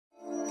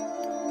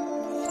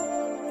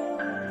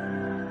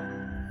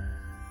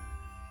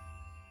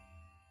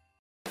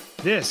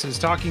This is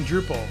Talking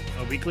Drupal,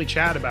 a weekly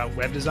chat about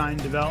web design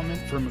and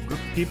development from a group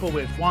of people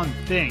with one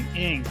thing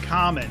in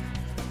common.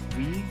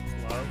 We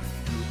love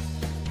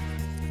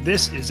Drupal.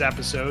 This is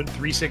episode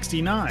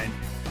 369,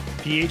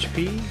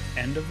 PHP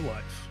End of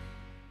Life.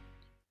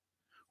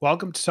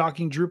 Welcome to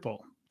Talking Drupal.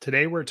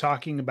 Today we're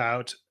talking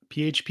about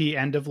PHP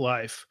End of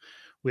Life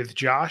with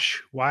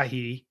Josh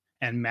Waihi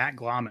and Matt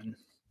Glaman.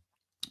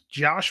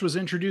 Josh was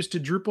introduced to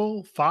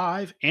Drupal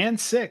 5 and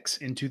 6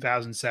 in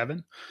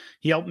 2007.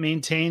 He helped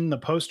maintain the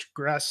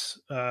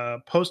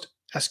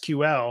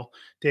PostgreSQL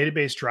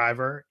database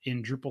driver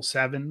in Drupal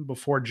 7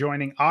 before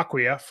joining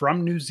Acquia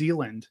from New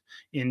Zealand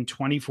in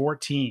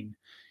 2014.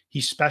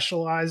 He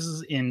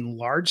specializes in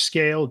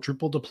large-scale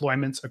Drupal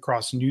deployments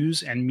across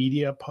news and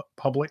media,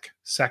 public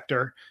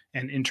sector,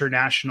 and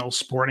international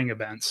sporting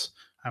events.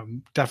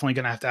 I'm definitely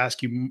going to have to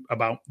ask you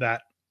about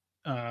that.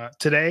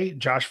 Today,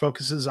 Josh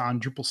focuses on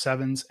Drupal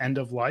 7's end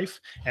of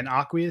life and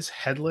Acquia's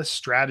headless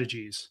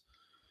strategies.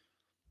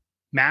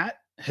 Matt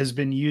has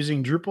been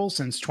using Drupal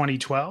since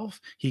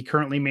 2012. He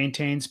currently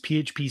maintains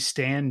PHP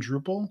Stan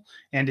Drupal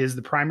and is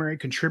the primary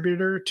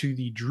contributor to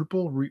the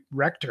Drupal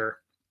Rector,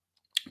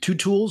 two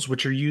tools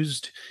which are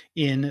used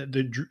in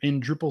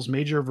Drupal's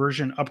major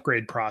version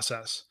upgrade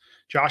process.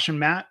 Josh and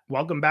Matt,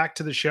 welcome back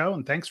to the show,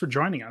 and thanks for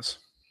joining us.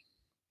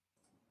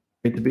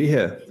 Great to be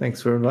here.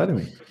 Thanks for inviting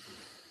me.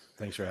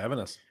 Thanks for having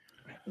us.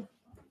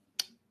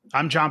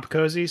 I'm John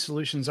Picozzi,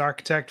 Solutions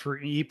Architect from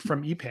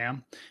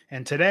EPAM,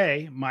 and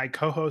today my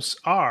co-hosts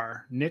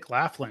are Nick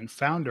Laughlin,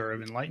 founder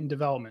of Enlightened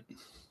Development.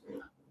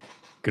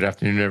 Good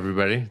afternoon,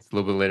 everybody. It's a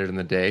little bit later in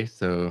the day,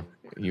 so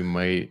you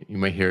might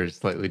hear a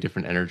slightly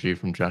different energy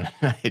from John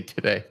and I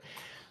today.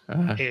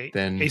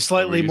 A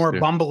slightly more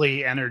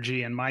bumbly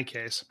energy in my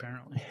case,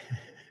 apparently.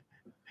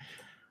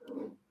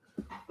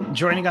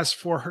 Joining us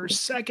for her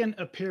second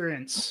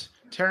appearance,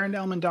 Taryn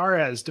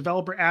Almendarez,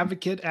 developer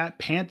advocate at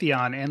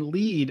Pantheon and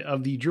lead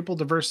of the Drupal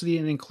Diversity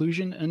and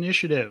Inclusion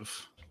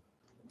Initiative.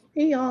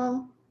 Hey,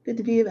 y'all. Good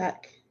to be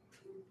back.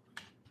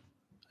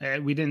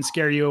 We didn't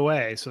scare you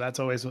away, so that's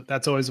always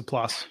a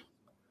plus.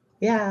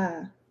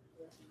 Yeah.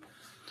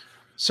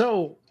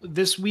 So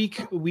this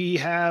week we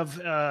have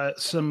an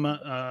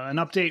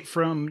update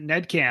from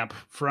NedCamp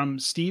from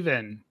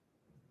Steven.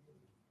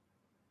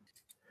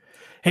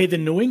 Hey, the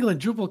New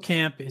England Drupal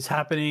Camp is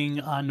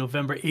happening on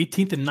November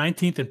 18th and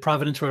 19th in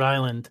Providence, Rhode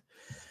Island.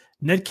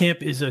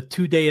 NedCamp is a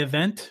 2-day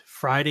event.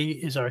 Friday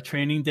is our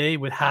training day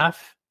with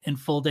half and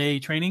full day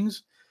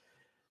trainings.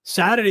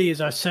 Saturday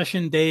is our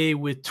session day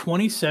with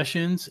 20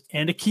 sessions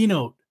and a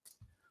keynote.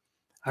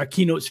 Our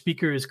keynote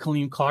speaker is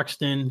Kaleem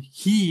Clarkston.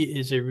 He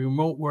is a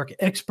remote work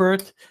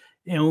expert,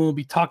 and we'll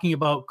be talking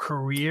about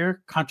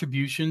career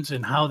contributions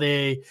and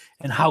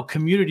how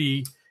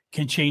community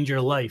can change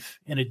your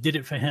life. And it did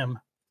it for him.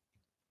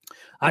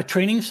 Our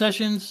training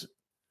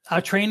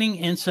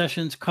and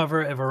sessions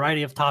cover a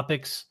variety of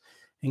topics,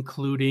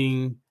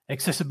 including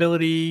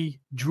accessibility,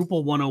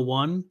 Drupal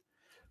 101,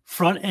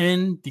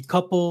 front-end,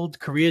 decoupled,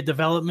 career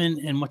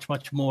development, and much,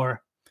 much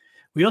more.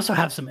 We also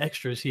have some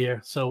extras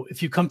here. So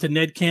if you come to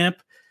NedCamp,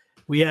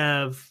 we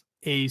have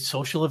a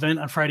social event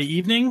on Friday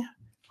evening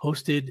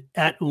hosted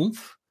at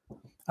Oomph,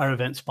 our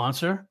event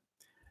sponsor.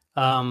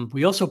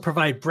 We also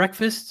provide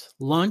breakfast,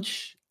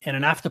 lunch, and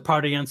an after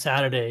party on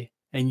Saturday.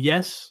 And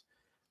yes,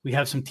 we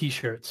have some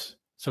t-shirts,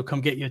 so come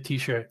get your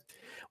t-shirt.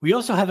 We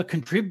also have a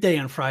Contrib day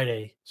on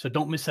Friday, so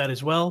don't miss that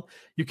as well.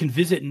 You can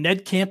visit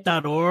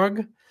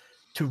nedcamp.org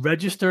to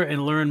register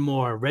and learn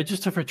more.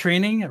 Register for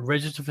training,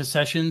 register for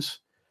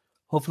sessions.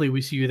 Hopefully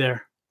we see you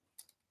there.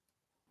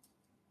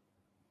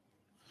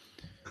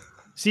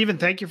 Stephen,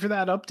 thank you for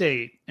that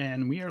update,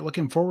 and we are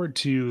looking forward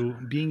to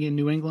being in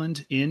New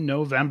England in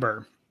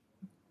November.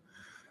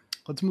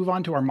 Let's move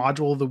on to our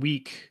module of the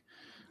week.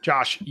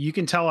 Josh, you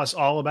can tell us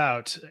all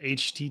about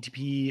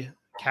HTTP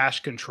cache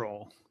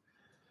control.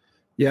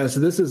 Yeah, so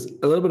this is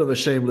a little bit of a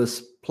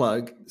shameless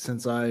plug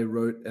since I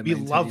wrote and we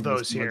love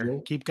those here.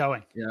 Module. Keep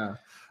going. Yeah,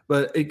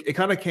 but it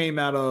kind of came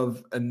out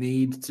of a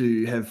need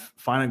to have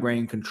finer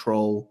grained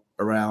control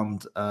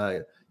around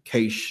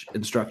cache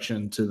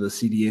instruction to the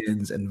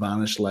CDNs and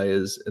varnish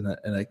layers in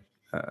a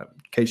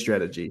cache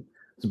strategy.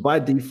 So by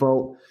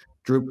default,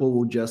 Drupal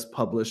will just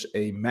publish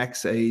a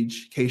max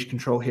age cache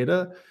control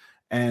header,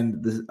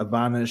 and a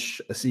varnish,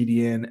 a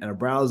CDN, and a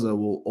browser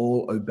will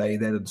all obey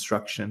that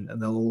instruction,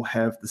 and they'll all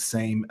have the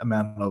same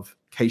amount of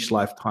cache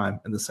lifetime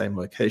in the same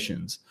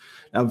locations.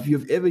 Now, if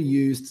you've ever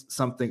used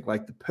something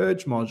like the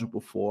purge module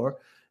before,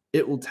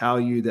 it will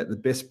tell you that the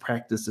best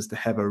practice is to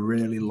have a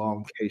really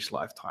long cache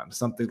lifetime,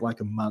 something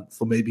like a month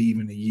or maybe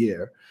even a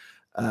year.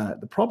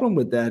 The problem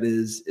with that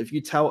is if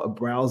you tell a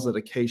browser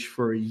to cache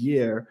for a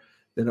year,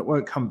 then it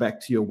won't come back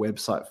to your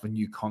website for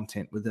new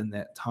content within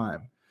that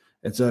time.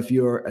 And so if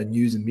you're a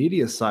news and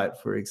media site,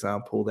 for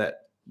example,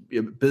 that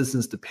your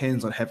business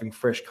depends on having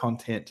fresh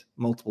content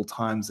multiple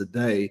times a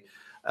day,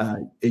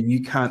 and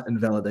you can't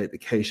invalidate the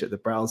cache at the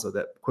browser,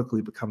 that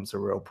quickly becomes a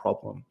real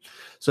problem.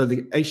 So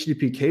the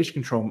HTTP cache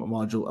control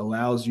module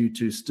allows you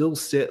to still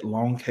set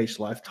long cache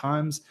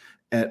lifetimes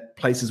at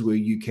places where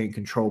you can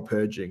control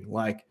purging,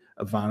 like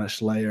a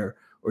varnish layer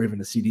or even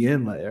a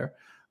CDN layer,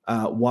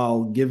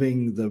 while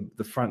giving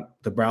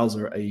the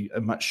browser a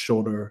much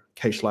shorter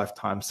cache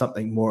lifetime,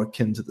 something more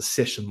akin to the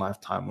session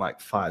lifetime,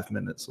 like 5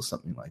 minutes or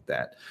something like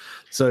that.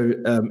 So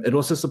it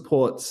also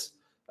supports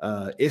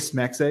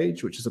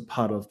SMaxAge, which is a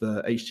part of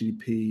the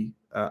HTTP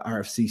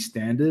RFC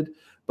standard,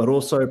 but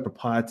also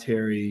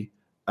proprietary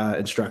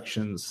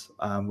instructions,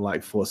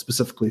 like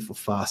specifically for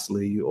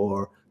Fastly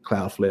or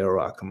Cloudflare or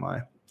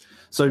Akamai.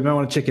 So you might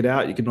want to check it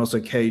out. You can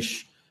also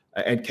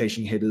add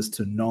caching headers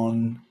to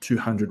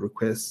non-200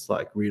 requests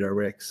like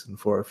redirects and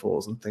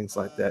 404s and things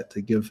like that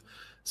to give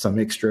some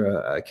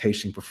extra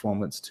caching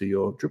performance to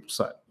your Drupal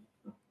site.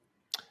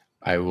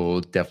 I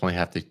will definitely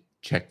have to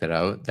check that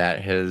out.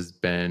 That has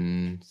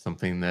been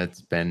something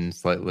that's been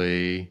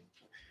slightly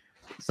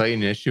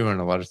an issue on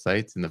a lot of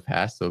sites in the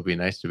past. So it'd be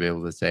nice to be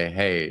able to say,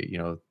 hey,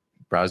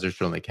 browsers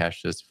should only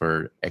cache this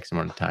for X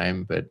amount of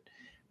time, but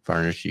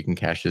Varnish, you can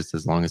cache this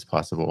as long as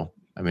possible.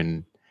 I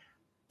mean,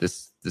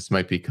 this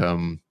might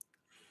become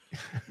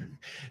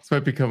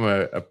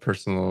a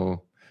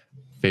personal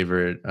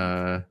favorite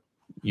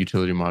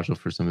utility module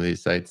for some of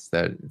these sites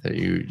that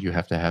you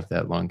have to have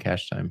that long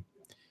cache time.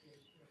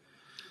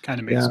 Kind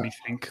of makes me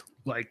think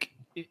like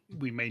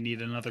we may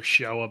need another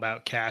show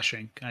about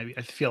caching.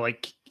 I feel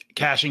like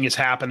caching is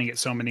happening at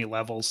so many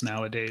levels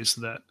nowadays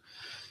that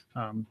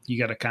you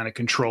got to kind of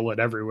control it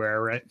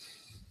everywhere, right?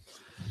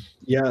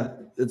 Yeah,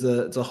 it's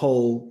a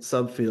whole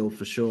subfield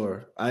for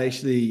sure. I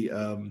actually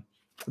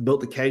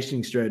built the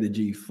caching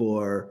strategy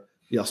for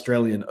the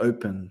Australian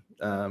Open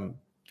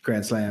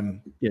Grand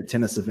Slam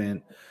tennis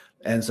event,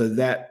 and so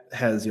that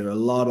has a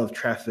lot of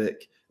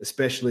traffic,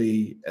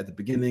 especially at the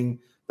beginning.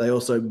 They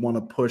also want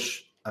to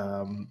push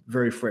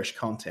very fresh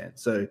content.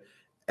 So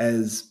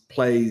as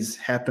plays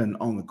happen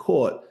on the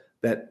court,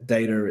 that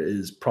data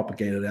is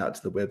propagated out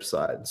to the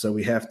website. So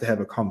we have to have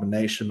a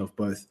combination of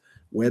both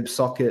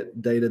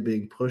WebSocket data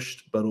being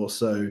pushed, but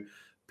also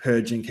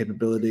purging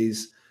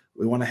capabilities.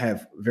 We want to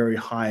have very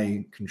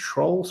high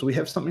control. So we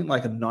have something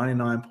like a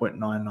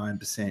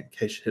 99.99%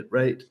 cache hit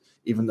rate,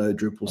 even though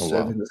Drupal's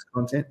serving this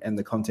content and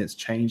the contents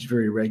change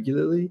very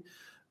regularly.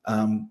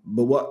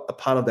 But what a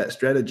part of that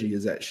strategy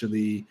is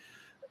actually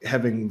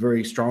having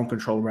very strong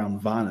control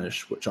around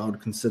Varnish, which I would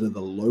consider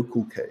the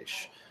local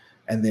cache,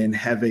 and then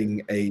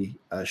having a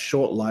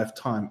short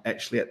lifetime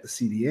actually at the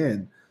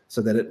CDN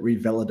so that it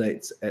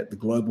revalidates at the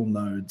global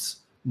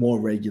nodes more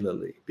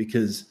regularly.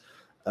 Because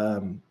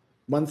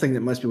one thing that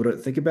most people don't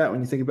think about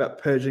when you think about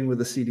purging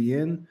with a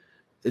CDN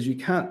is you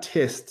can't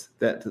test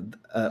that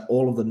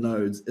all of the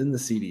nodes in the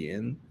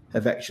CDN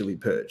have actually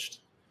purged.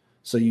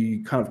 So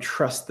you kind of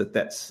trust that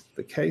that's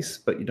the case,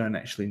 but you don't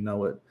actually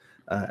know it.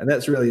 And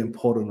that's really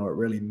important, or it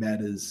really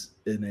matters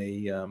in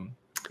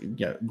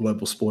a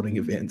global sporting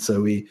event.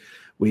 So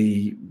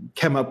we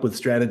came up with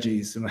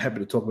strategies, and I'm happy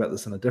to talk about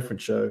this in a different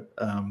show,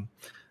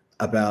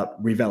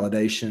 about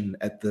revalidation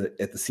at the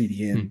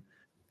CDN,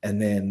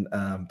 and then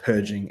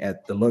purging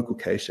at the local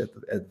cache at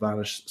the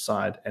Varnish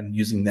side, and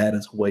using that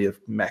as a way of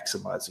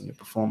maximizing your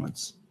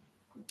performance.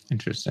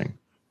 Interesting.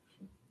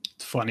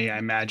 It's funny. I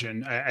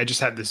imagine I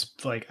just had this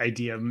like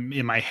idea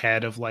in my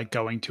head of like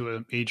going to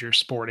a major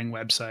sporting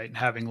website and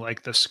having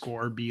like the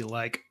score be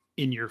like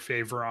in your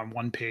favor on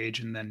one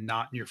page and then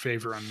not in your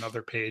favor on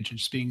another page, and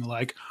just being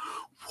like,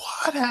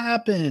 what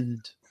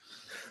happened?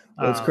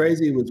 What's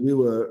crazy was we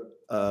were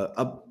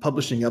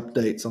publishing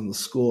updates on the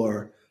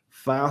score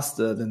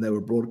faster than they were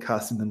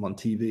broadcasting them on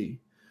TV.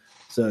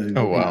 So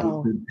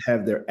people could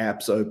have their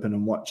apps open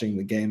and watching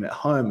the game at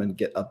home and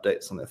get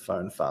updates on their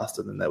phone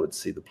faster than they would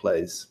see the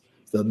plays.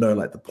 So they'll know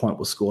like the point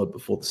was scored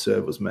before the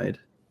serve was made.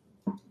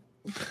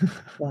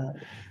 Wow.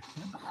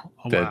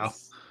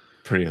 That's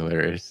pretty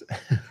hilarious.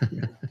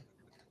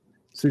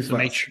 So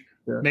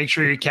make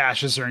sure your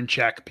caches are in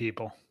check,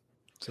 people.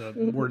 So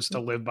words to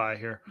live by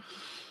here.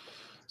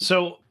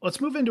 So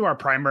let's move into our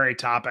primary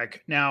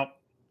topic. Now,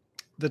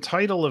 the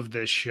title of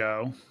this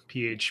show,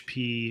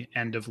 PHP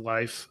End of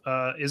Life,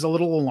 is a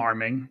little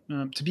alarming.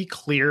 To be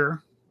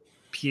clear,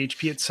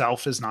 PHP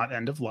itself is not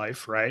end of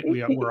life, right?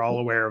 We're all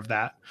aware of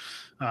that.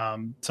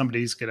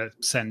 Somebody's going to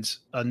send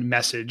a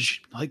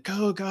message like,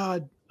 oh,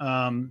 God.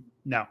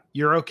 No,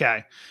 you're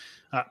okay.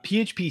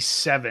 PHP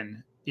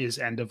 7 is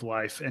end of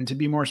life. And to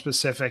be more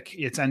specific,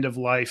 it's end of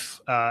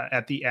life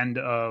at the end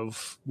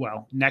of,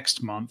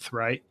 next month,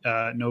 right?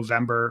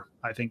 November,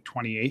 I think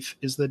 28th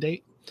is the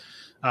date.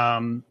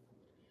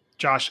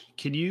 Josh,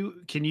 can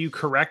you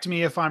correct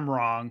me if I'm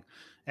wrong,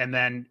 and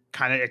then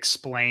kind of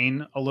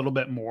explain a little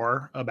bit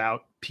more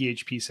about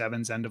PHP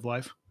 7's end of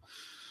life?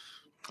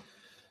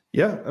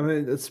 Yeah, I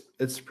mean,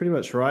 it's pretty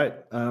much right.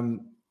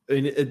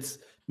 It's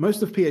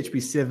most of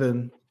PHP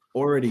 7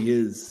 already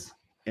is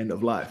end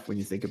of life when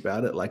you think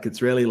about it. Like,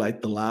 it's really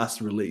like the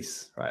last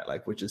release, right?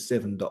 Like, which is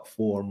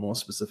 7.4 more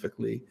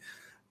specifically,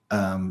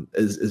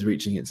 is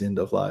reaching its end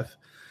of life.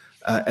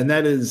 And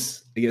that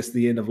is, I guess,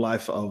 the end of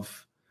life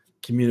of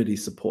community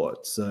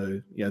support.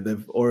 So,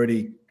 they've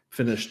already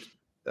finished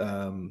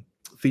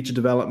feature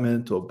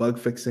development or bug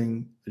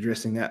fixing,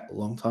 addressing that a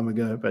long time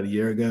ago, about a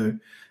year ago.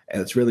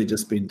 And it's really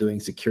just been doing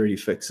security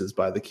fixes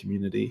by the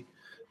community.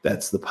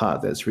 That's the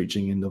part that's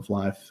reaching end of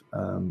life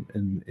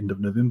in end of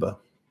November.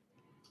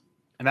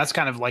 And that's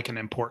kind of like an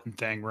important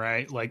thing,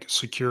 right? Like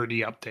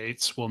security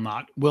updates will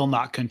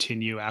not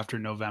continue after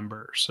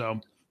November. So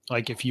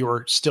like if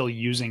you're still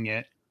using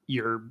it,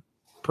 you're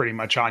pretty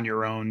much on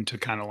your own to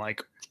kind of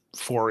like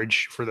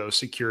forage for those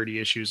security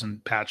issues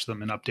and patch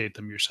them and update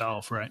them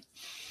yourself, right?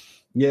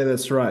 Yeah,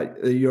 that's right.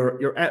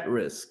 You're at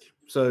risk.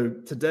 So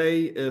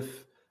today,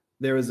 if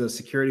there is a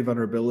security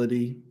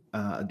vulnerability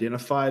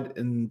identified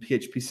in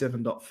PHP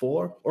 7.4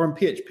 or in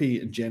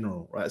PHP in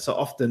general, right? So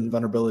often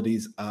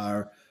vulnerabilities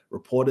are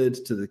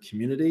reported to the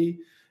community,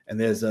 and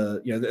there's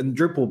and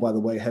Drupal, by the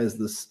way, has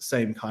this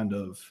same kind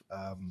of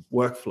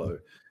workflow.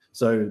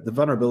 So the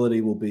vulnerability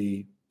will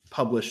be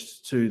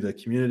published to the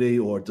community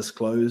or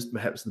disclosed,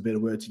 perhaps the better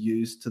word to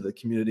use, to the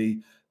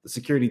community. The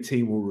security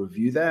team will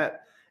review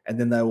that, and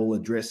then they will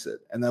address it.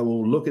 And they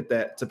will look at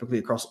that typically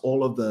across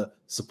all of the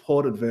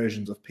supported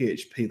versions of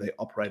PHP they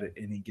operate at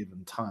any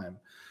given time.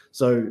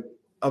 So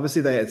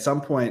obviously at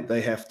some point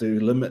they have to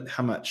limit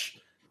how much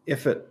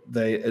effort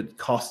it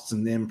costs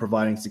in them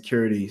providing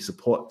security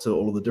support to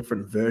all of the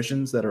different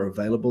versions that are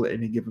available at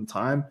any given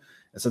time.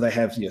 And so they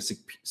have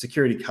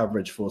security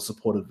coverage for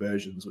supported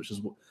versions, which is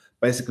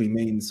basically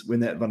means when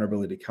that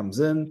vulnerability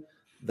comes in,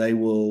 they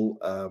will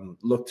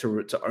look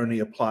to only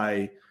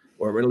apply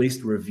or at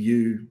least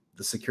review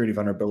the security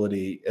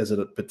vulnerability as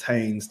it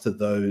pertains to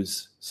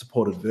those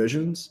supported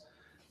versions.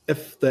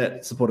 If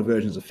that supported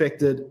version is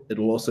affected, it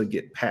will also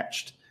get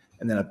patched,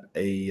 and then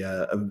a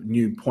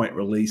new point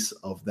release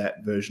of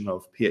that version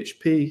of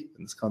PHP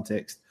in this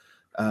context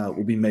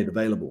will be made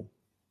available.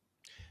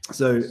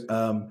 So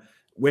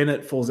when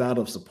it falls out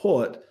of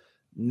support,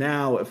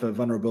 now if a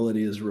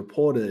vulnerability is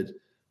reported,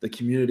 the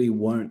community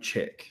won't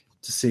check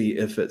to see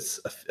if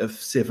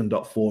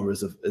 7.4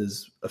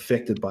 is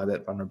affected by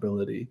that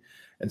vulnerability.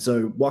 And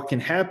so what can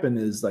happen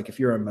is, like, if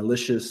you're a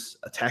malicious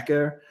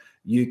attacker,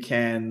 you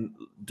can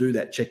do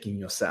that checking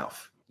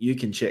yourself. You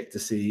can check to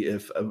see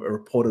if a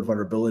reported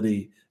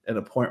vulnerability at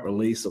a point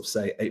release of,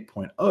 say,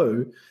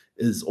 8.0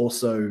 is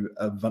also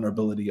a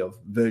vulnerability of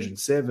version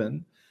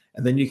 7.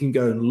 And then you can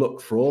go and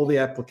look for all the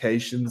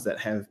applications that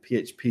have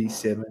PHP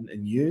 7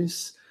 in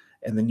use,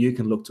 and then you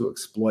can look to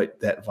exploit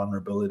that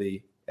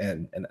vulnerability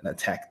and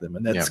attack them.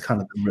 And that's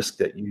kind of the risk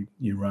that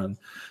you run.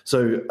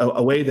 So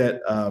a way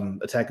that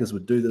attackers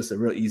would do this, a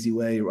real easy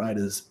way, right,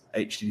 is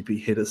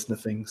HTTP header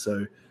sniffing.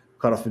 So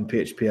quite often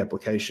PHP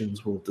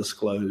applications will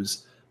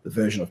disclose the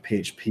version of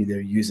PHP they're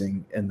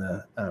using in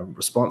the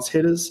response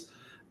headers.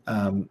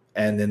 And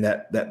then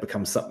that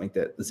becomes something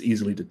that is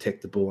easily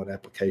detectable, and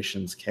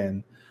applications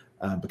can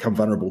become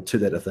vulnerable to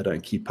that if they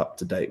don't keep up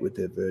to date with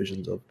their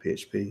versions of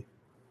PHP.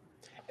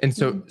 And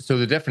so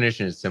the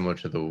definition is similar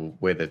to the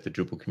way that the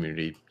Drupal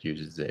community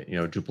uses it.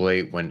 Drupal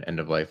 8 went end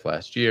of life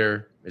last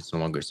year. It's no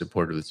longer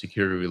supported with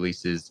security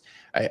releases.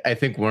 I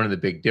think one of the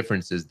big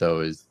differences,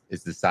 though, is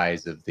the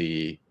size of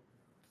the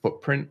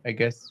footprint, I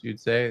guess you'd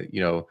say.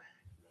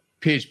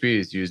 PHP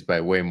is used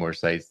by way more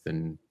sites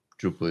than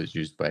Drupal is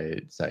used by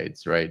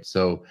sites, right?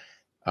 So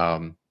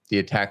the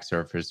attack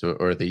surface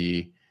or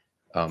the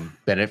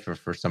benefit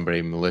for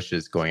somebody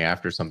malicious going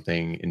after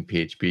something in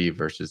PHP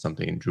versus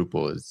something in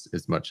Drupal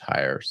is much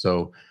higher.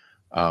 So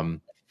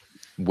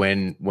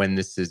when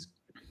this is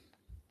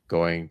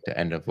going to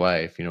end of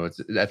life,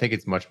 I think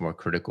it's much more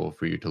critical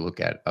for you to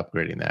look at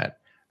upgrading that.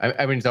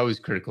 I mean, it's always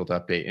critical to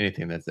update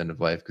anything that's end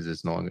of life because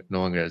it's no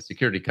longer has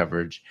security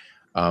coverage.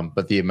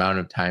 But the amount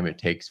of time it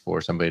takes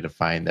for somebody to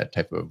find that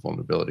type of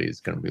vulnerability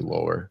is going to be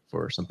lower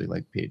for something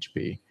like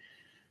PHP.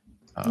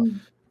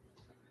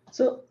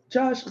 So,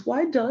 Josh,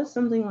 why does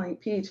something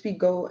like PHP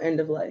go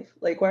end of life?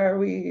 Like, why are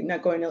we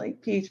not going to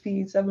like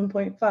PHP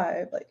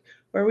 7.5? Like,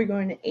 why are we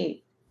going to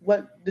 8?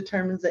 What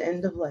determines the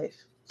end of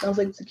life? Sounds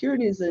like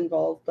security is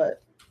involved,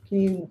 but can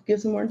you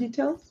give some more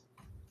details?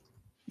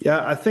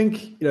 Yeah, I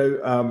think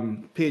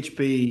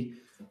PHP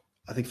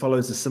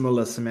follows a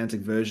similar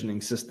semantic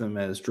versioning system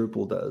as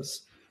Drupal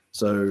does.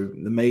 So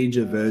the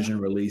major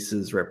version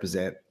releases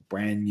represent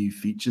brand new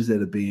features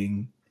that are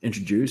being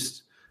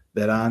introduced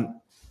that aren't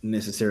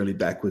necessarily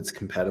backwards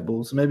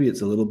compatible. So maybe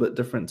it's a little bit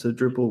different to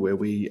Drupal, where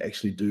we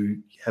actually do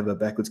have a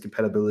backwards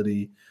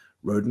compatibility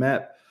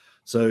roadmap.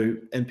 So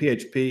in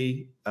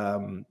PHP,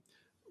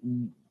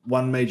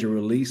 one major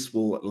release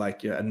will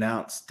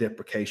announce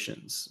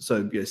deprecations.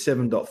 So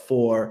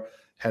 7.4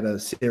 had a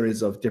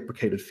series of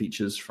deprecated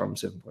features from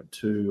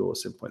 7.2 or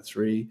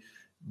 7.3,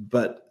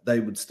 but they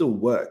would still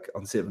work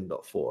on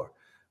 7.4.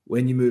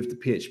 When you move to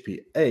PHP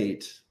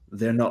 8,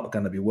 they're not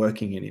going to be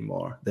working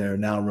anymore. There are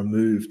now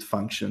removed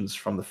functions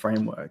from the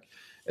framework.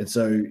 And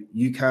so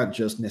you can't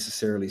just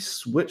necessarily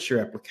switch your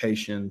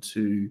application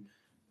to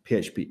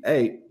PHP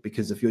 8,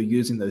 because if you're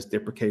using those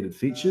deprecated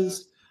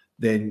features,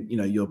 then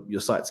your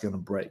site's going to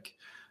break.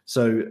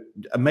 So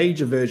a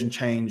major version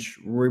change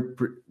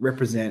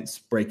represents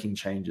breaking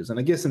changes. And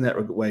I guess in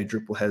that way,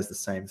 Drupal has the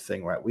same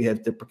thing, right? We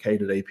have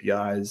deprecated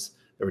APIs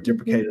that were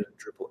deprecated in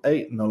Drupal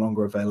 8, no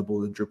longer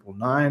available in Drupal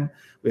 9.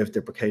 We have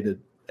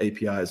deprecated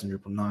APIs in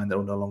Drupal 9 that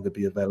will no longer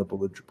be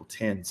available in Drupal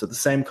 10. So the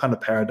same kind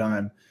of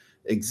paradigm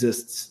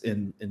exists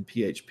in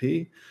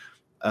PHP.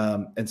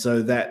 And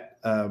so that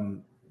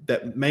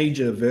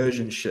major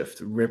version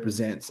shift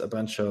represents a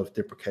bunch of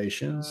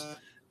deprecations.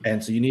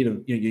 And so you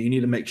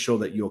need to make sure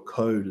that your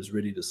code is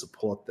ready to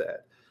support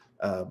that.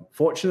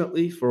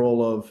 Fortunately, for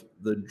all of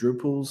the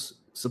Drupal's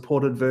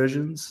supported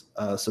versions,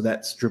 so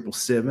that's Drupal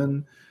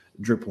 7,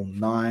 Drupal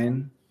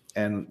 9,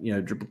 and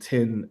Drupal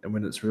 10, and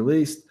when it's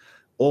released,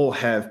 all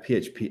have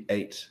PHP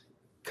 8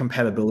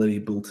 compatibility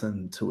built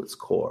into its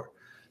core.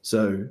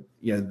 So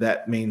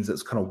that means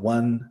it's kind of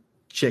one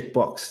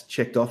checkbox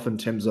checked off in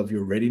terms of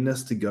your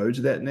readiness to go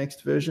to that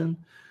next version.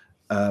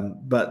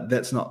 But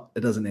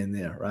it doesn't end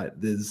there, right?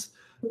 There's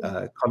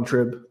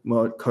Contrib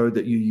code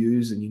that you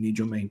use, and you need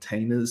your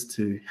maintainers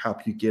to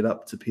help you get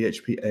up to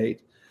PHP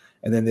 8.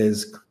 And then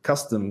there's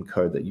custom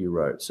code that you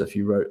wrote. So if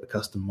you wrote a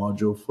custom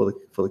module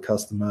for the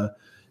customer,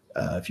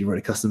 if you wrote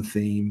a custom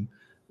theme,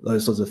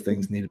 those sorts of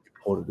things need to be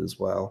ported as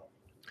well.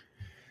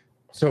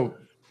 So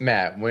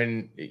Matt,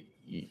 when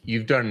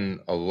you've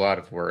done a lot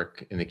of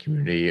work in the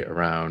community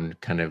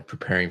around kind of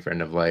preparing for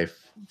end of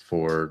life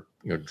for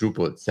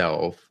Drupal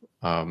itself,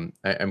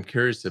 I'm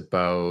curious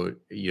about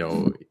if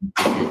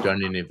you've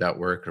done any of that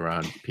work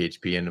around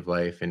PHP end of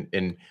life,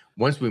 and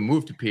once we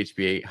move to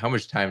PHP 8, how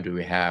much time do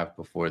we have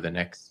before the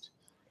next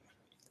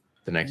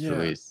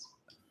release?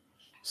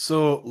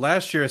 So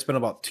last year I spent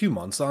about 2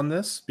 months on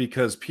this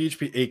because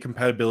PHP 8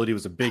 compatibility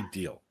was a big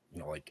deal.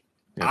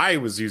 I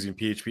was using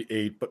PHP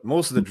 8, but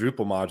most of the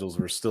Drupal modules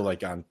were still on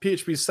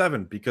PHP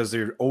 7 because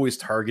they're always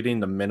targeting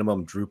the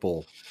minimum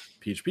Drupal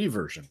PHP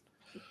version.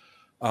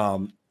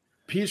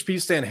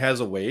 PHP Stand has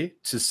a way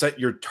to set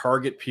your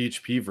target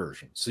PHP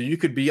version. So you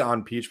could be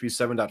on PHP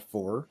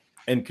 7.4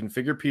 and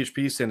configure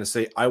PHP Stand to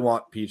say, I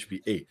want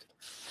PHP 8.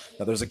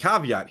 Now there's a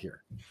caveat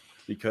here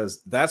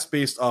because that's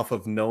based off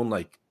of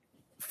known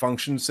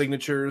function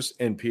signatures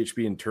and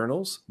PHP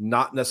internals,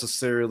 not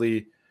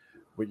necessarily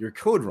what your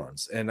code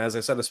runs. And as I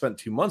said, I spent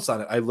 2 months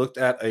on it. I looked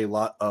at a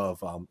lot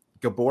of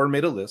Gabor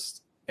made a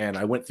list, and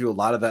I went through a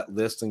lot of that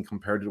list and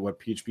compared it to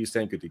what PHP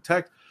Stand could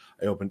detect.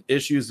 I opened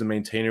issues. The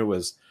maintainer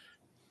was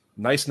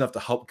nice enough to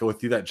help go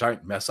through that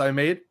giant mess I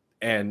made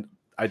and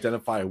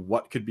identify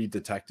what could be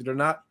detected or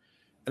not.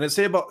 And I'd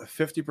say about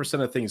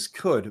 50% of things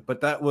could,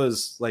 but that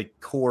was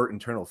core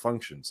internal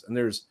functions. And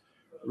there's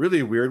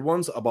really weird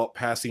ones about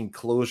passing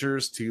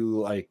closures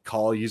to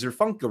call user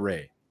func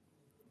array.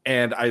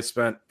 And I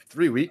spent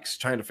 3 weeks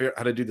trying to figure out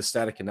how to do the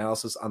static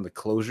analysis on the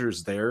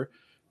closures there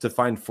to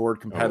find forward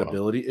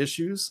compatibility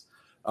issues.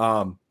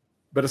 But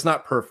it's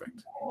not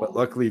perfect. But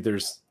luckily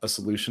there's a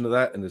solution to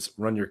that, and it's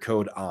run your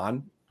code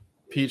on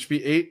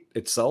PHP 8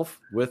 itself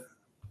with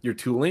your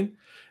tooling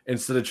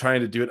instead of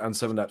trying to do it on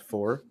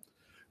 7.4.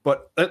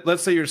 But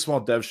let's say you're a small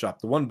dev shop.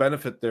 The one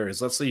benefit there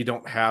is, let's say you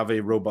don't have a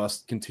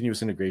robust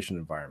continuous integration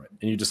environment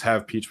and you just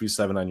have PHP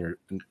 7 on your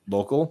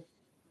local.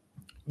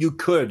 You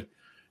could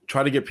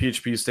try to get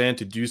PHP Stand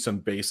to do some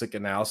basic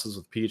analysis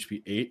with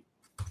PHP 8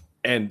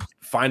 and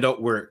find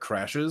out where it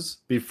crashes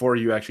before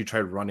you actually try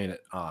running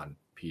it on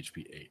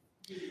PHP 8.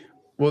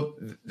 Well,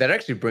 that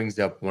actually brings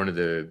up one of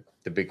the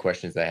big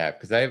questions I have,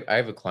 because I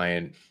have a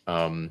client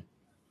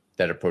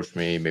that approached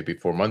me maybe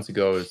 4 months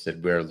ago,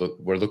 said we're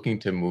looking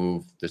to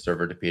move the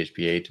server to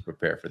PHP 8 to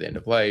prepare for the end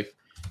of life.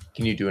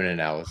 Can you do an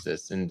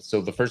analysis? And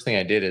so the first thing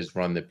I did is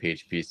run the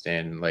PHP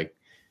Stand,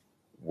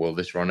 will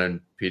this run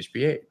on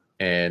PHP 8?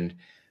 And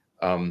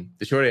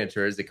the short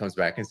answer is it comes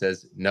back and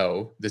says,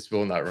 no, this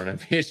will not run on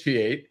PHP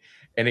 8.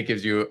 And it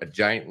gives you a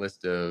giant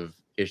list of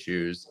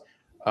issues.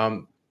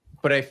 But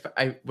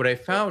what I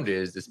found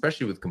is,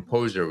 especially with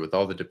Composer, with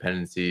all the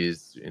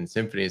dependencies in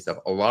Symfony and stuff,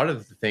 a lot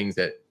of the things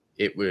that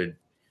it would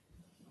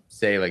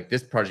say,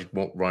 this project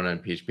won't run on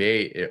PHP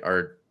 8,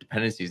 are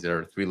dependencies that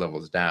are 3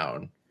 levels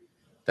down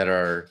that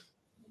are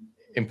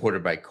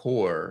imported by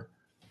core,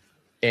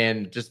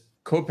 and just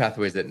code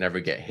pathways that never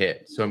get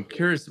hit. So I'm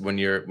curious, when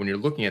you're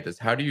looking at this,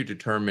 how do you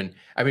determine?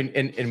 I mean,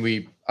 and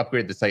we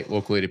upgrade the site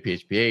locally to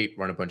PHP 8,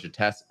 run a bunch of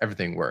tests,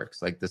 everything works.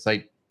 The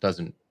site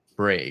doesn't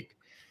break,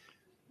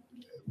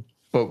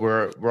 but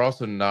we're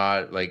also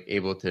not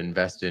able to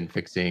invest in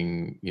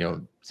fixing.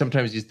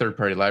 Sometimes these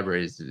third-party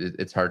libraries,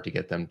 it's hard to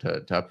get them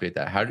to update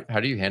that. How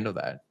do you handle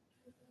that?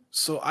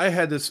 So I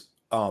had this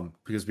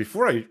because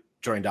before I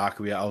joined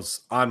Acquia, I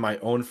was on my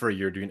own for a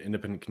year doing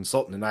independent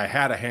consultant, and I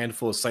had a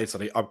handful of sites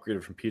that I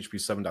upgraded from PHP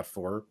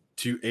 7.4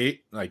 to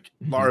 8,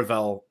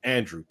 Laravel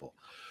and Drupal.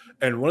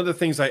 And one of the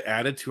things I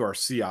added to our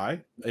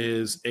CI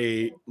is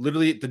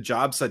literally the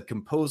job said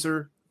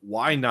Composer,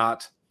 why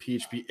not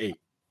PHP 8?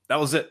 That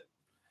was it.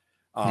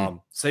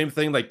 Same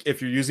thing,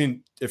 if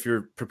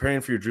you're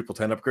preparing for your Drupal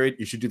 10 upgrade,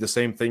 you should do the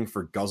same thing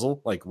for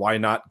Guzzle, why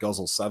not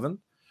Guzzle 7?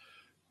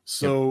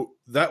 So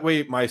that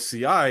way my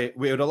CI,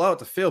 we would allow it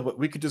to fail, but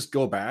we could just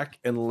go back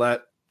and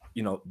let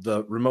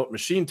the remote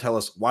machine tell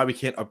us why we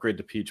can't upgrade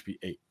to PHP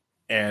 8.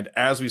 And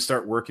as we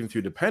start working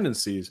through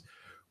dependencies,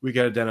 we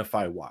can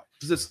identify why.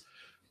 Because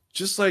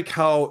just like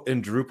how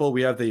in Drupal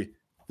we have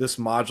this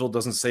module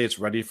doesn't say it's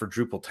ready for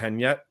Drupal 10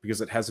 yet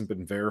because it hasn't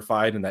been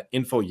verified and that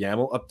info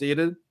YAML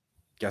updated.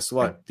 Guess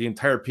what? The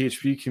entire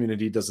PHP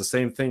community does the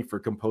same thing for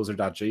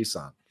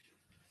composer.json.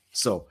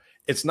 So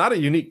it's not a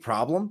unique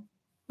problem.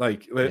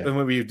 Like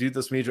when we do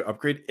this major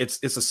upgrade,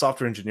 it's a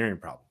software engineering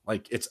problem.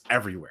 Like it's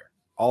everywhere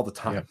all the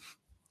time.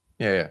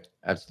 Yeah,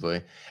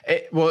 absolutely.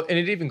 Well, and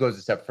it even goes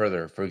a step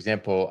further. For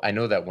example, I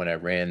know that when I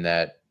ran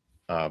that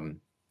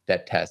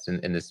that test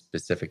in this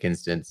specific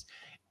instance,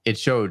 it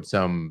showed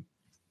some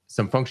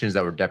functions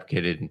that were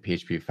deprecated in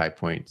PHP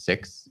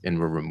 5.6 and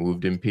were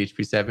removed in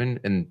PHP 7.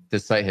 And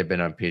this site had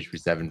been on PHP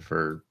 7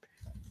 for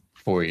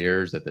 4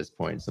 years at this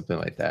point, something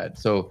like that.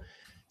 So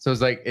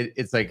it's like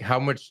it's like how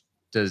much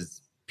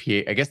does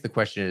I guess the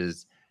question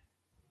is,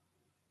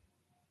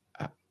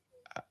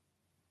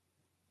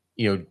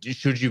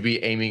 should you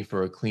be aiming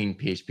for a clean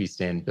PHP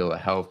stand bill of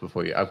health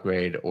before you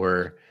upgrade,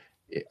 or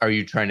are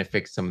you trying to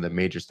fix some of the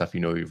major stuff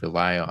you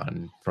rely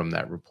on from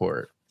that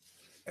report?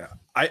 Yeah,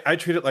 I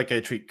treat it like I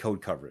treat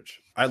code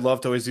coverage. I love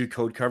to always do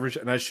code coverage,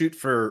 and I shoot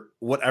for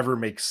whatever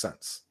makes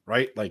sense,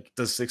 right? Like,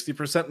 does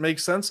 60% make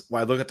sense?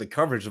 Well, I look at the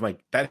coverage, I'm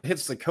like, that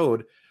hits the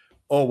code.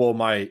 Oh, well,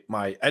 my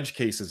edge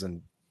cases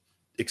and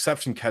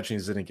exception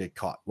catchings didn't get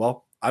caught.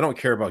 Well, I don't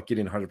care about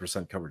getting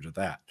 100% coverage of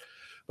that.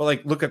 But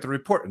like, look at the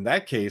report. In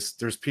that case,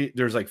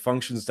 there's like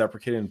functions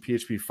deprecated in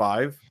PHP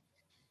 5,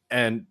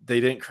 and they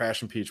didn't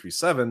crash in PHP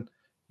 7.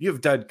 You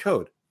have dead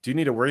code. Do you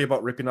need to worry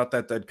about ripping out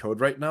that dead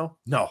code right now?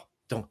 No,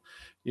 don't.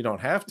 You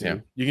don't have to. Yeah.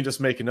 You can just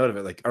make a note of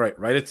it. Like, all right,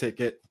 write a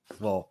ticket.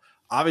 Well,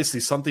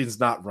 obviously something's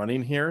not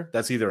running here.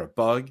 That's either a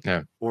bug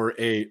or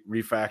a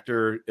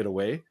refactor it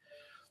away.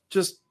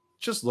 Just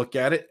look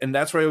at it. And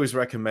that's what I always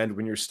recommend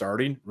when you're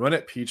starting. Run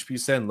at PHP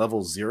Stand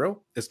level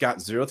 0. It's got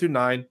 0 through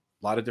 9, a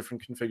lot of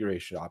different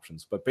configuration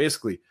options. But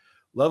basically,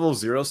 level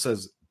 0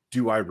 says,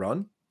 do I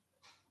run?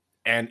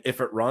 And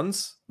if it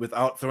runs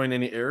without throwing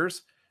any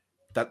errors,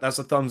 that's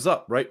a thumbs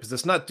up, right? Because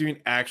it's not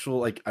doing actual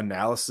like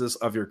analysis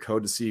of your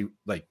code to see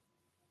like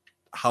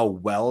how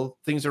well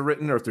things are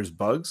written or if there's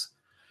bugs.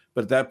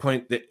 But at that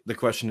point, the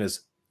question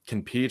is,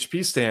 can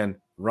PHP Stand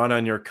run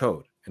on your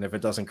code? And if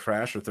it doesn't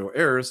crash or throw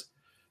errors,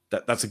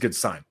 that's a good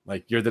sign.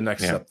 Like you're the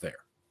next step there.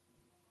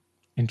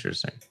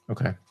 Interesting.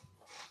 Okay.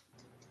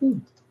 I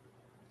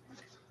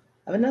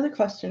have another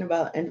question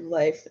about end of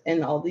life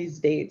and all these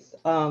dates.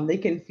 They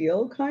can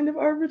feel kind of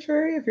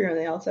arbitrary if you're on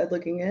the outside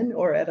looking in,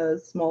 or at a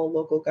small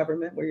local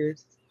government where you're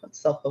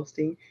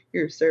self-hosting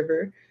your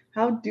server.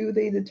 How do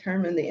they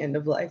determine the end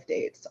of life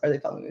dates? Are they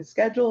following a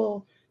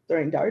schedule,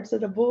 throwing darts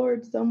at a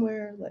board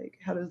somewhere? Like,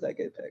 how does that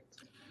get picked?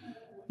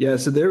 Yeah,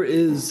 so there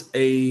is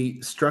a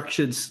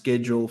structured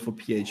schedule for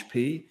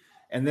PHP,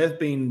 and they've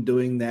been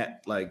doing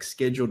that like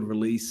scheduled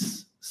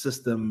release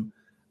system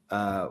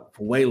for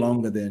way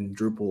longer than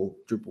Drupal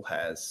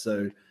has.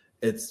 So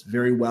it's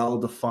very well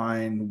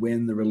defined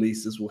when the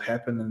releases will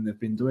happen, and they've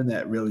been doing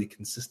that really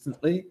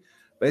consistently.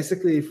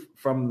 Basically,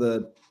 from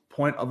the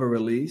point of a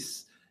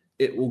release,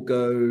 it will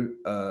go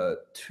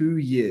 2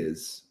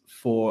 years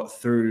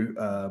through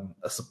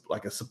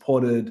a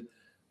supported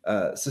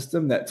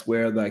system. That's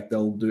where like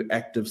they'll do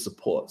active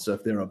support. So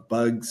if there are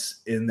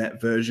bugs in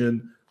that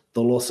version,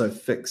 they'll also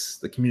fix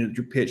the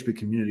PHP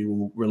community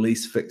will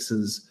release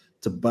fixes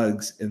to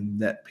bugs in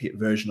that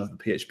version of the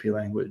PHP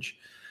language.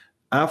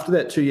 After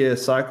that 2-year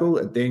cycle,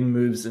 it then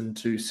moves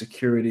into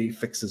security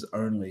fixes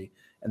only,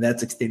 and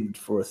that's extended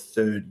for a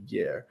 3rd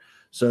year.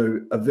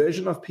 So a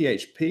version of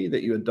PHP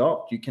that you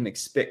adopt, you can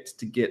expect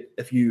to get,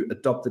 if you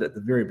adopt it at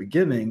the very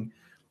beginning,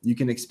 you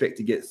can expect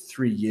to get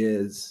 3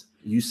 years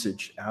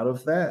usage out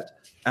of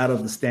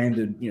the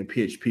standard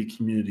PHP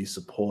community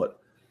support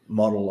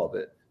model of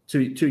it.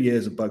 2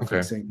 years of bug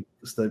fixing,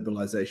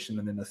 stabilization,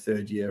 and then a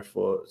 3rd year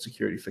for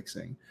security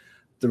fixing.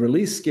 The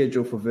release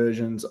schedule for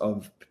versions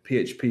of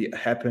PHP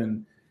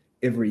happen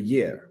every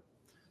year.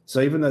 So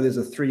even though there's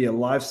a 3-year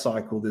life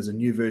cycle, there's a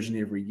new version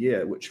every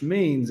year, which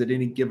means at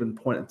any given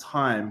point in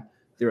time,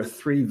 there are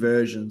 3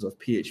 versions of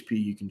PHP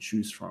you can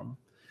choose from.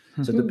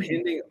 So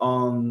depending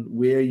on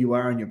where you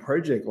are in your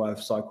project life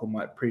cycle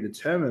might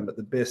predetermine, but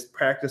the best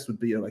practice would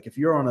be like if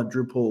you're on a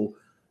Drupal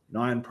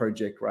 9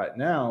 project right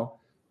now,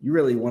 you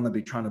really want to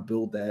be trying to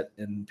build that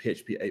in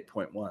PHP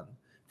 8.1.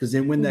 Because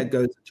then when that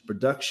goes into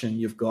production,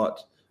 you've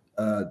got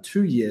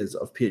 2 years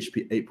of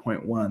PHP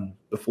 8.1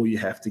 before you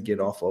have to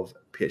get off of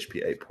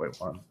PHP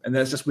 8.1. And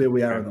that's just where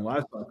we are in the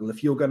life cycle.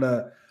 If you're going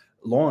to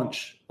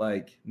launch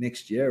like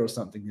next year or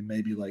something, then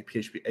maybe like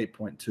PHP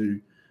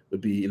 8.2 would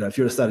be, if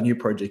you're to start a new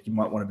project, you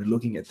might want to be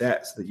looking at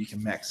that so that you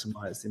can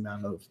maximize the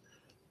amount of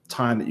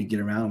time that you get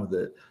around with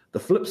it. The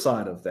flip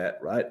side of that,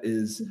 right,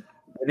 is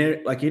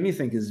when like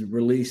anything is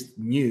released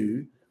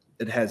new,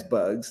 it has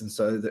bugs. And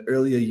so the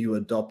earlier you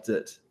adopt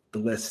it, the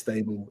less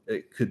stable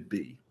it could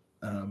be.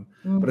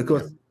 But of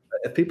course,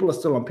 if people are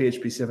still on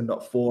PHP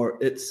 7.4,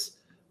 it's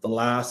the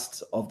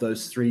last of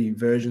those 3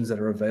 versions that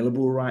are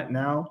available right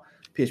now.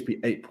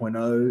 PHP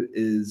 8.0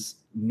 is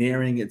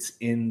nearing its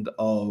end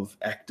of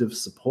active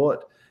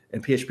support.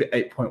 and PHP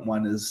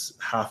 8.1 is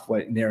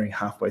nearing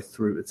halfway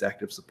through its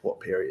active support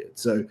period.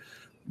 So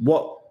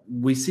what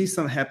we see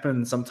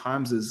happen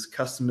sometimes is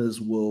customers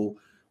will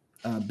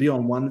be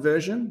on one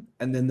version,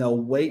 and then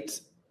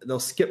they'll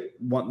skip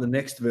the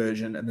next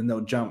version, and then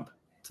they'll jump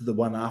to the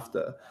one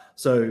after.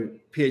 So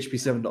PHP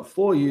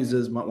 7.4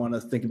 users might want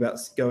to think about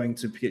going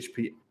to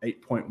PHP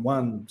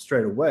 8.1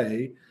 straight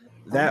away.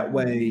 That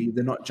way,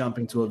 they're not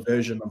jumping to a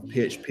version of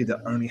PHP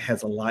that only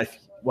has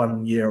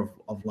 1 year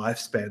of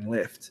lifespan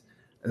left,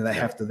 and they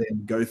have to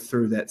then go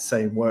through that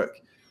same work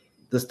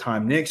this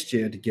time next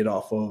year to get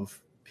off of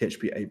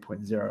PHP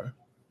 8.0.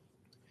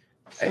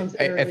 Sounds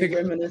eerily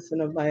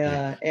reminiscent of my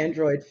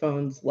Android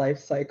phone's life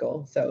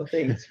cycle. So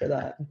thanks for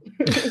that.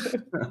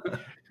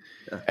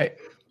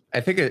 I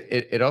think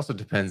it also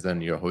depends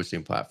on your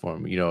hosting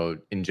platform. You know,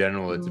 in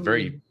general, it's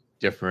very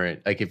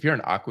different. Like if you're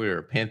an Acquia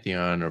or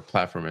Pantheon or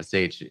Platform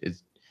SH,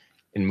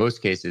 in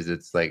most cases,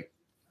 it's like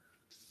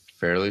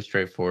fairly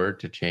straightforward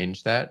to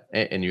change that,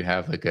 and you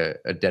have like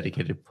a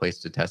dedicated place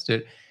to test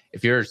it.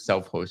 If you're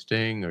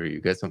self-hosting or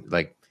you get something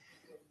like,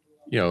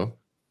 you know,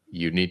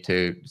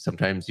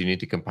 sometimes you need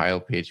to compile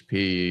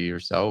PHP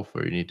yourself,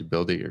 or you need to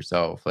build it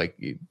yourself. Like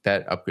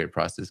that upgrade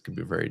process can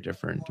be very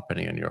different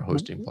depending on your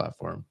hosting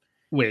platform.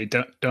 Wait,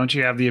 don't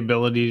you have the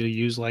ability to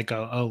use like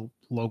a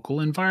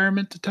local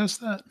environment to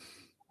test that?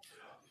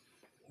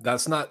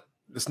 It's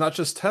not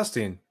just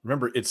testing.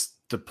 Remember, it's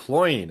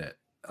deploying it.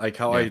 Like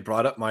how I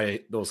brought up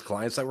those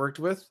clients I worked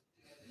with,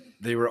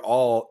 they were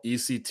all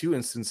EC2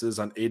 instances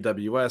on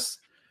AWS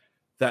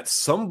that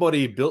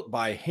somebody built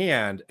by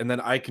hand, and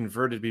then I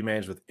converted to be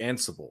managed with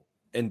Ansible.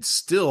 And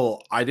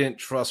still, I didn't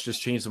trust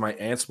just changing my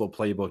Ansible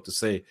playbook to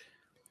say,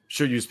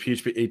 sure, use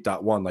PHP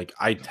 8.1. Like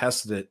I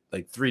tested it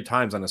like 3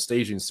 times on a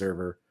staging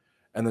server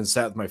and then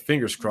sat with my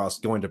fingers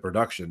crossed going to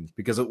production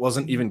because it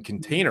wasn't even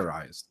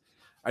containerized.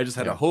 I just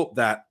had a hope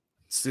that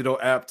sudo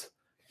apt,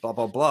 blah,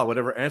 blah, blah,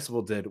 whatever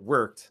Ansible did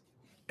worked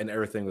and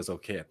everything was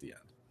okay at the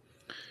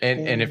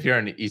end. And if you're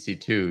on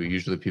EC2,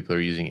 usually people are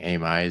using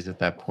AMIs at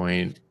that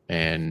point,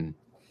 and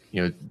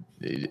you know,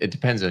 it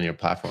depends on your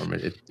platform.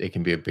 It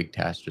can be a big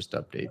task just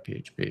to update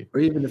PHP. Or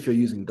even if you're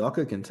using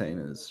Docker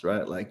containers,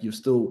 right? Like you're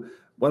still,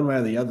 one way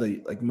or the other,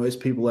 like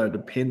most people are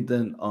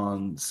dependent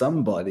on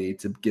somebody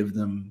to give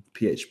them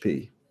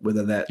PHP,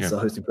 whether that's a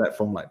hosting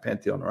platform like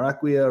Pantheon or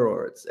Acquia,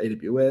 or it's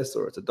AWS,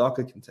 or it's a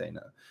Docker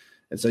container.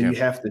 And so you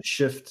have to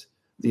shift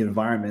the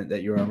environment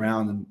that you're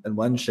around in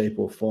one shape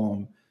or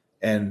form,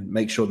 and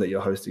make sure that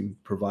your hosting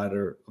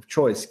provider of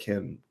choice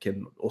can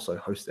also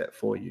host that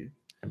for you.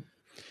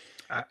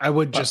 I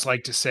would just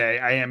like to say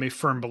I am a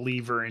firm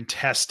believer in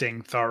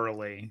testing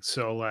thoroughly.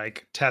 So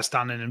like test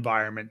on an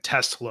environment,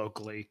 test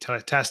locally,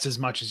 test as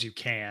much as you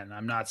can.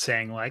 I'm not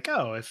saying like,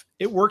 oh, if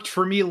it worked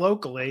for me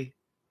locally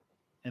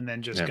and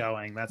then just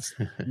going, that's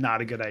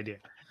not a good idea.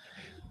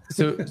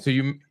 So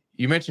you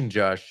mentioned,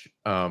 Josh,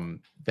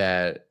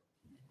 that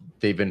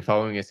they've been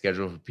following a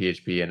schedule for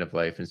PHP end of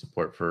life and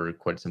support for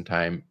quite some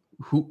time.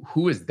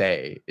 Who is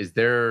they? Is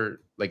there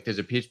like, there's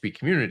a PHP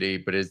community,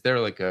 but is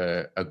there like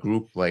a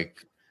group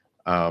like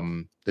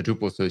the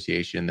Drupal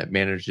Association that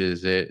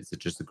manages it? Is it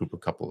just a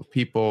couple of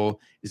people?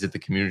 Is it the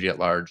community at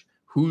large?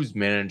 Who's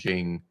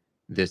managing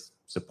this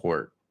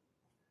support?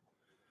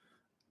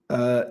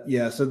 So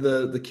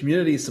the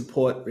community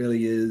support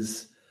really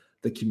is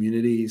the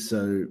community.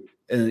 So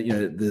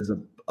there's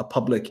a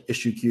public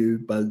issue queue,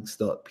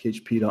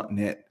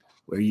 bugs.php.net,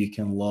 where you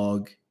can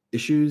log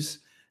issues,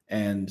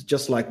 and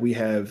just like we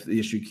have the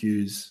issue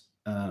queues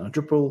on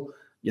Drupal,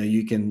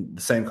 the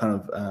same kind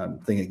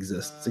of thing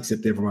exists,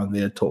 except everyone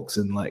there talks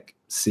in like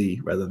C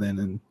rather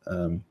than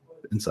in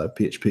inside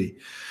PHP.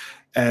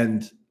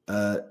 And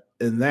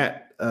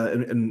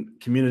in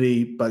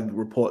community bug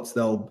reports,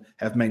 they'll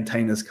have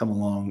maintainers come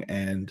along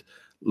and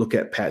look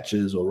at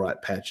patches or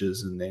write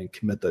patches, and then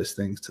commit those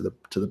things to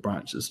the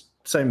branches.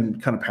 Same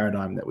kind of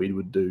paradigm that we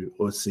would do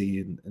or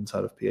see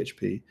inside of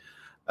PHP.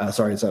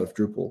 Inside of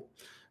Drupal.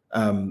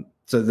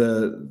 So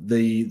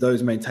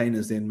those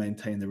maintainers then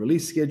maintain the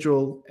release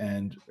schedule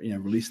and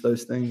release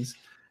those things.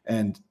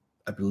 And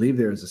I believe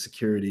there is a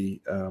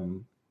security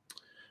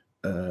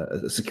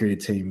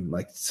team,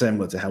 like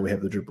similar to how we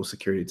have the Drupal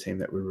security team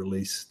that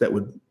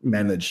would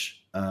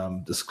manage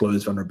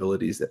disclosed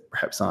vulnerabilities that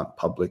perhaps aren't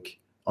public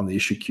on the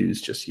issue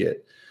queues just yet.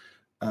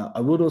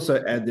 I would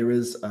also add there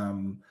is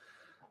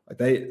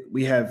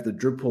we have the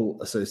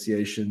Drupal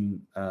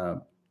Association,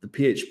 the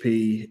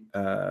PHP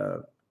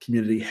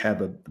community have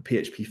the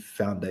PHP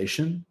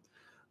Foundation,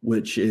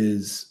 which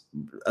is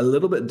a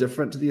little bit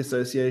different to the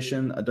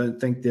association. I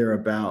don't think they're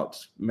about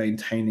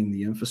maintaining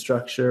the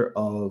infrastructure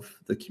of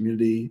the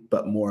community,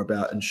 but more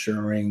about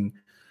ensuring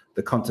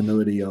the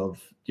continuity of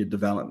your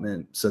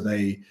development. So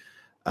they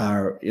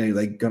are,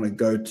 they're going to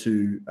go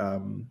to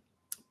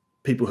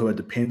people who are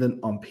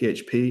dependent on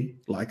PHP,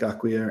 like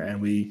Acquia,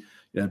 and we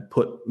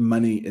put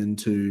money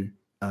into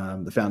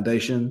the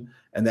foundation,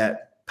 and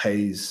that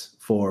pays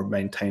for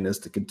maintainers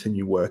to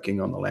continue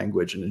working on the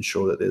language and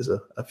ensure that there's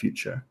a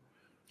future.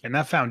 And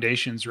that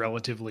foundation's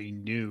relatively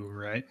new,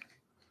 right?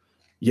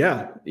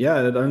 Yeah,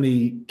 it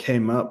only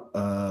came up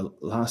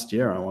last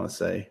year, I want to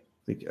say.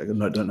 I don't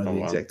know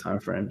the exact time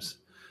frames,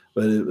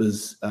 but it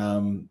was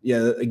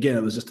again,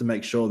 it was just to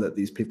make sure that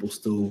these people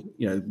still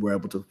were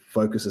able to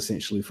focus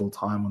essentially full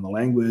time on the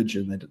language,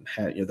 and they didn't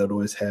have they'd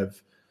always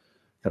have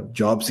kind of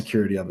job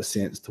security of a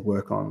sense to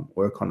work on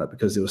it,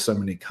 because there were so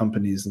many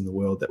companies in the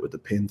world that were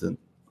dependent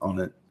on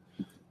it.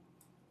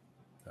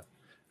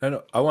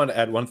 I want to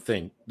add one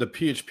thing. The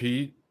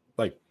PHP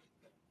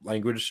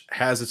language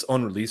has its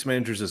own release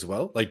managers as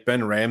well. Like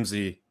Ben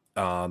Ramsey,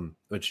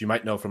 which you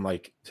might know from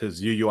like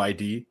his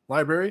UUID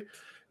library,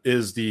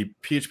 is the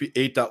PHP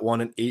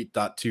 8.1 and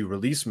 8.2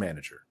 release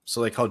manager.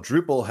 So like how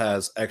Drupal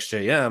has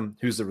XJM,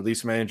 who's the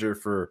release manager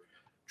for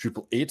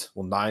Drupal 8,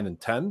 9, and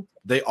 10.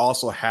 They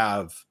also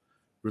have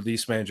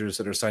release managers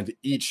that are assigned to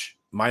each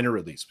minor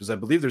release, because I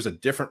believe there's a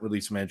different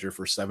release manager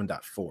for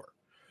 7.4.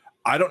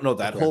 I don't know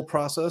that whole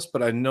process,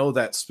 but I know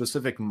that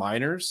specific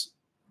minors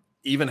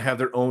even have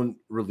their own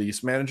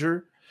release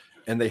manager,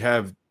 and they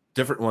have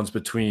different ones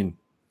between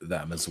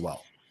them as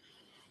well.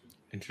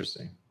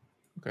 Interesting.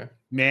 Okay.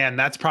 Man,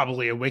 that's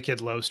probably a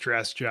wicked low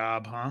stress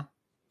job, huh?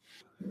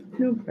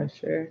 No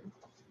pressure.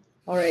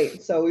 All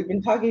right. So we've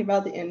been talking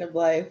about the end of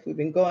life. We've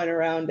been going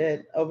around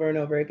it over and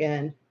over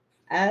again.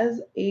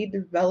 As a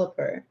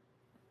developer,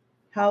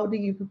 how do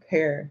you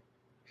prepare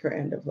for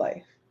end of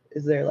life?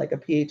 Is there like a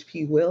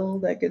PHP will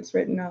that gets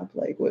written up?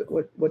 Like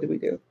what do we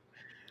do?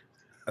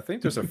 I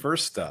think there's a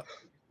first step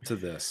to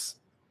this,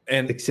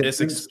 and it's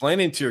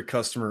explaining to your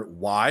customer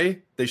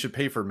why they should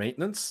pay for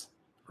maintenance,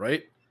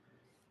 right?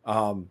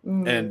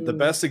 And the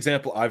best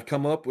example I've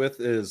come up with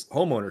is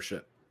home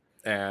ownership.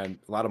 And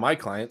a lot of my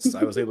clients,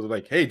 I was able to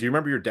like, hey, do you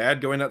remember your dad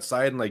going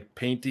outside and like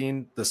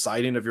painting the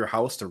siding of your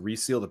house to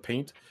reseal the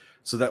paint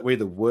so that way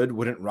the wood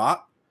wouldn't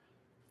rot?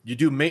 You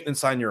do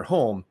maintenance on your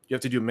home, you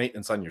have to do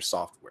maintenance on your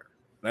software.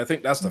 And I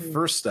think that's the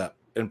first step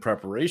in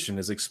preparation,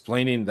 is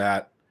explaining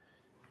that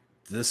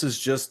this is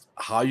just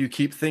how you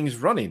keep things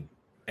running.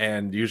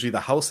 And usually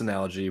the house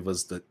analogy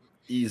was the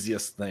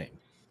easiest thing.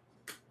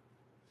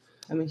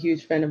 I'm a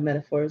huge fan of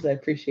metaphors. I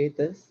appreciate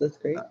this. That's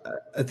great.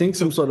 I think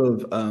some sort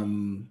of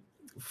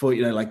for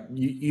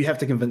you have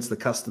to convince the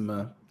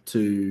customer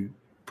to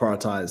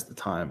prioritize the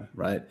time,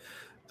 right?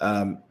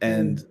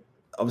 And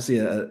obviously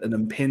an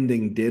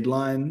impending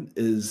deadline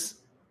is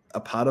a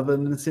part of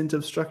an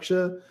incentive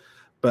structure,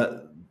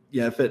 but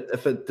if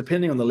it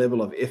depending on the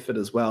level of effort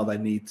as well, they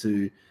need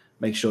to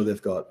make sure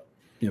they've got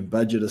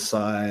budget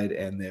aside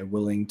and they're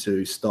willing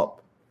to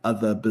stop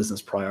other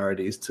business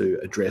priorities to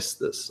address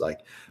this.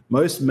 Like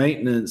most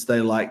maintenance, they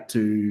like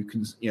to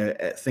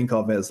think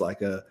of as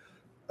like a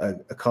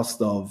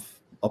cost of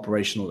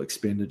operational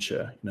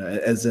expenditure,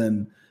 as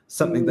in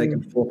something they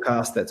can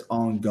forecast that's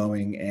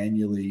ongoing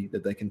annually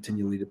that they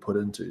continually to put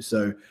into.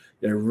 So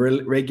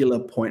regular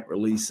point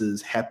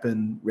releases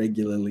happen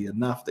regularly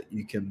enough that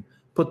you can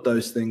put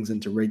those things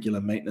into regular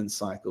maintenance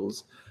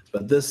cycles.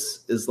 But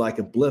this is like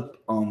a blip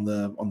on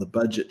the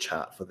budget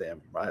chart for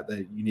them, right?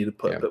 You need to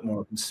put a bit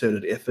more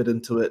concerted effort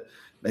into it.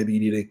 Maybe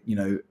you need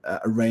to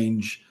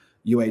arrange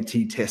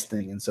UAT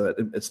testing, and so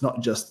it's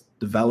not just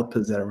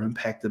developers that are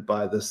impacted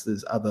by this.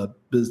 There's other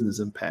business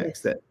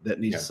impacts that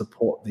need to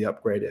support the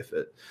upgrade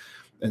effort.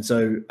 And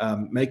so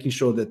making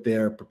sure that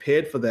they're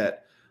prepared for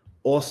that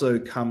also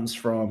comes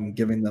from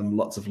giving them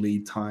lots of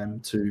lead time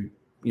to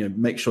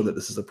make sure that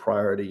this is a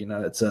priority.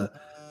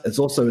 It's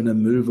also an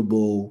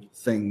immovable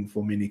thing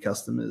for many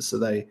customers, so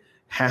they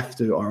have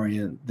to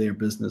orient their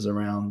business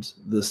around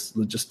this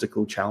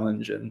logistical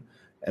challenge and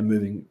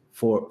moving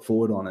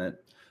forward on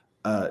it.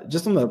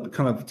 Just on the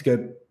kind of to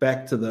go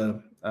back to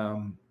the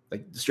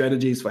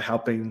strategies for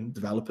helping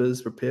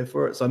developers prepare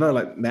for it. So I know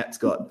like Matt's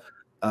got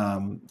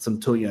some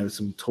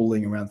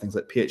tooling around things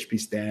like PHP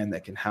Stand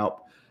that can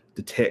help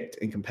detect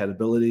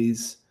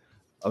incompatibilities.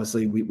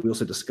 Obviously, we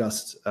also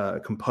discussed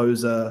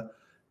Composer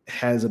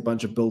has a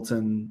bunch of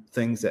built-in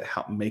things that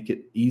help make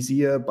it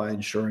easier by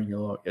ensuring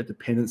your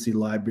dependency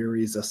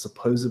libraries are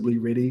supposedly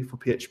ready for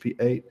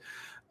PHP 8.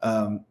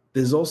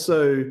 There's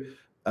also,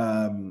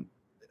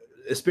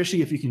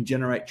 especially if you can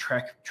generate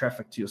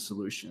traffic to your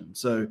solution.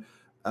 So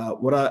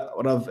what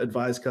I've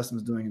advised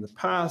customers doing in the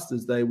past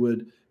is they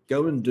would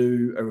go and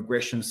do a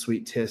regression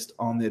suite test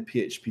on their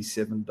PHP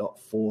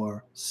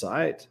 7.4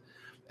 site,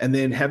 and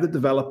then have the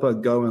developer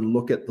go and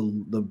look at the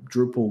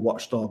Drupal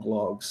watchdog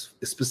logs,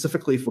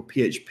 specifically for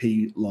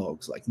PHP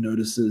logs, like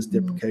notices,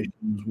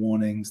 deprecations,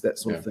 warnings, that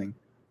sort of thing,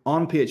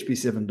 on PHP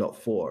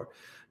 7.4.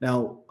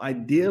 Now,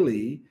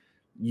 ideally,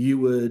 you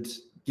would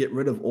get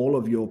rid of all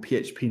of your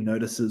PHP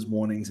notices,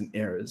 warnings, and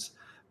errors.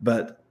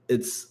 But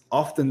it's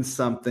often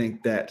something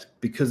that,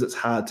 because it's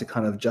hard to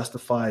kind of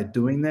justify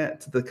doing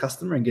that to the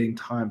customer and getting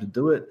time to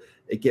do it,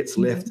 it gets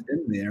left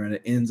in there and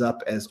it ends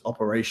up as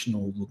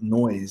operational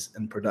noise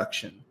in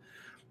production.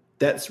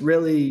 That's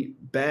really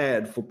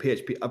bad for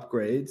PHP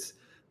upgrades,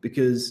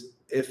 because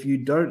if you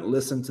don't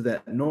listen to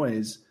that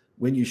noise,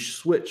 when you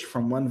switch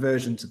from one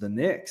version to the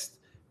next,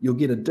 you'll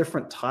get a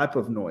different type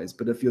of noise.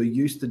 But if you're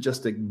used to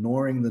just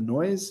ignoring the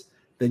noise,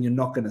 then you're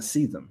not going to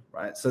see them,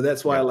 right? So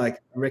that's why I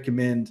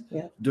recommend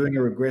doing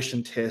a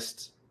regression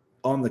test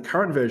on the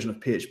current version of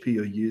PHP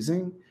you're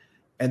using,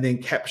 and then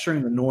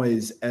capturing the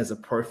noise as a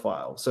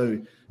profile.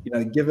 So,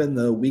 given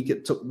the week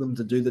it took them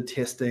to do the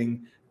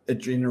testing, it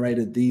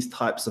generated these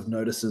types of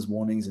notices,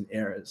 warnings, and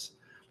errors.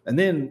 And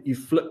then you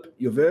flip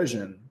your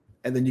version,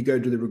 and then you go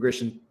do the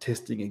regression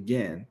testing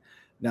again.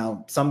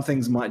 Now, some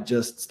things might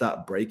just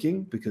start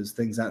breaking because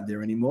things aren't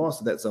there anymore.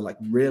 So that's a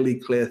really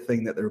clear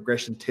thing that the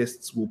regression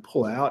tests will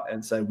pull out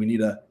and say, we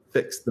need to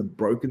fix the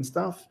broken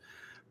stuff.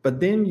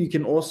 But then you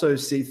can also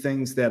see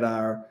things that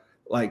are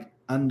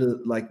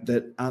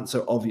that aren't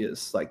so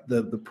obvious. Like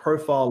the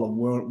profile of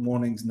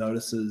warnings,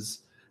 notices,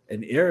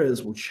 and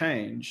errors will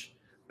change.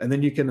 And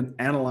then you can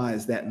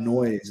analyze that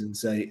noise and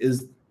say,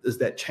 is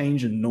that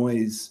change in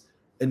noise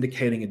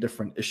indicating a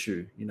different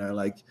issue?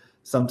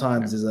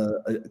 Sometimes there's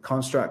a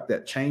construct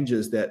that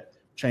changes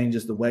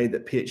the way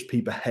that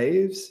PHP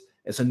behaves.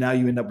 And so now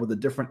you end up with a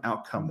different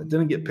outcome that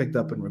didn't get picked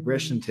up in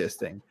regression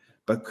testing,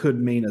 but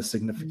could mean a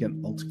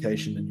significant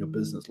altercation in your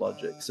business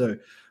logic. So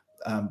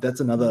that's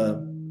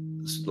another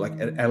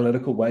an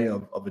analytical way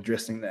of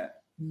addressing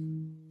that.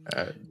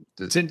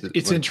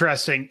 It's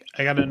interesting.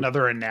 I got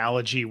another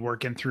analogy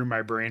working through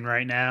my brain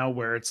right now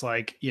where it's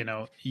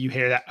you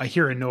hear that, I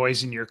hear a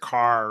noise in your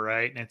car,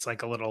 right? And it's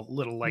like a little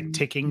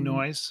ticking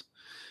noise.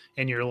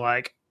 And you're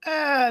like,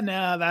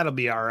 no, that'll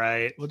be all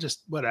right. We'll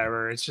just,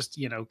 whatever. It's just,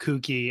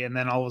 kooky. And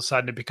then all of a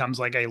sudden it becomes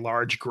like a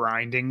large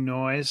grinding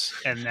noise.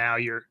 And now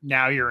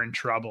you're in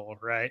trouble,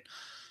 right?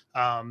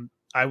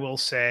 I will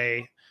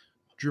say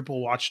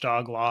Drupal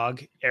watchdog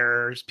log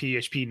errors,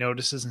 PHP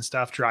notices and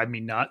stuff drive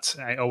me nuts.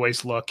 I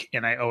always look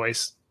and I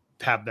always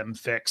have them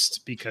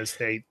fixed because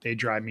they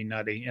drive me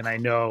nutty. And I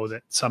know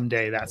that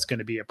someday that's going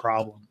to be a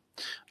problem.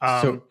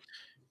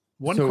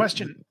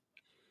 Question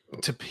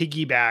to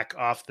piggyback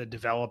off the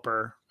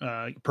developer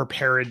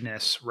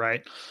preparedness,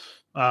 right?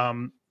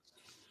 And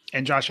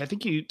Josh, I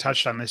think you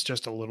touched on this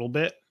just a little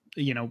bit.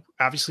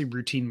 Obviously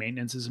routine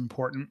maintenance is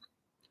important,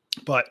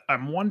 but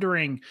I'm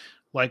wondering,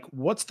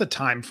 what's the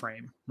time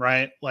frame,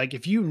 right?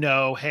 If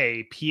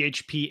hey,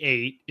 PHP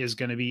 8 is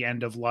going to be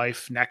end of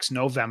life next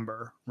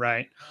November,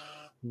 right?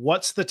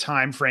 What's the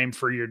time frame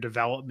for your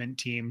development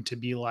team to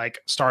be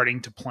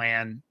starting to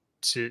plan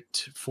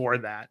for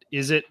that?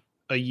 Is it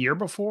a year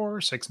before,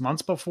 6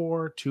 months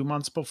before, 2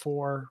 months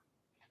before,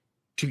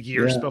 2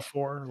 years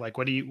before?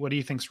 What do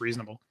you think is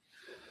reasonable?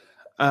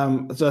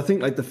 So I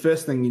think the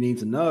first thing you need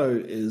to know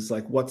is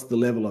what's the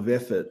level of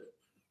effort,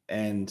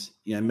 and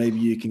maybe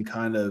you can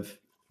kind of,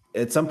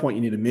 at some point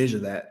you need to measure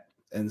that,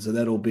 and so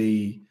that'll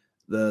be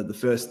the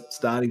first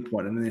starting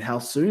point. And then how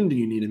soon do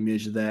you need to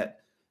measure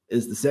that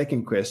is the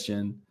second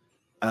question,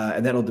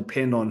 and that'll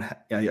depend on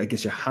I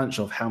guess your hunch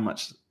of how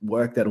much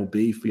work that'll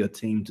be for your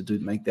team to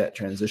make that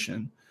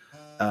transition.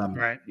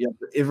 Right.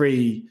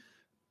 Every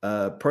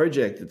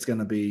project, it's going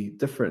to be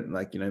different.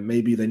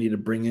 Maybe they need to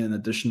bring in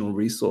additional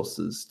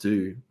resources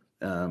to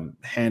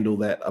handle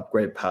that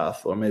upgrade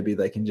path, or maybe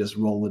they can just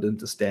roll it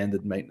into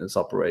standard maintenance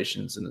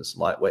operations and it's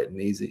lightweight and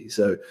easy.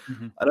 So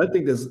I don't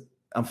think there's,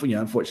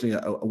 unfortunately,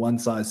 a one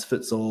size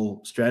fits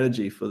all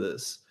strategy for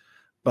this,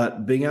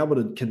 but being able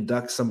to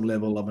conduct some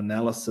level of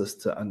analysis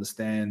to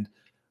understand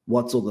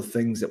what's all the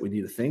things that we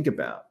need to think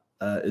about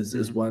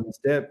is one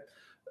step.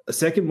 A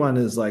second one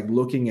is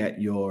looking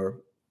at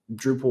your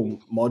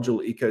Drupal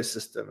module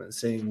ecosystem and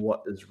seeing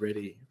what is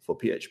ready for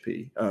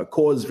PHP.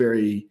 Core is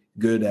very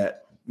good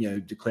at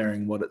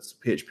declaring what its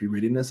PHP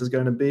readiness is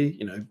going to be.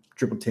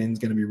 Drupal 10 is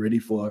going to be ready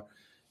for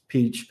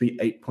PHP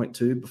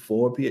 8.2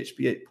 before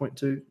PHP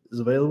 8.2 is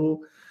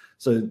available,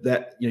 so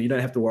that you don't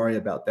have to worry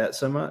about that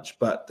so much.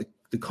 But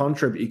the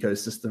Contrib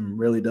ecosystem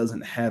really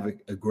doesn't have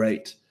a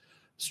great,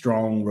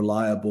 strong,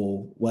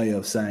 reliable way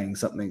of saying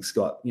something's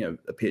got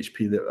a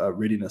PHP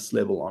readiness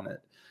level on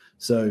it.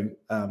 So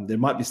there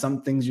might be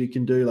some things you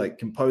can do,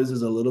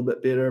 Composer's a little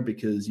bit better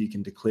because you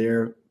can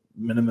declare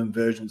minimum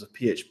versions of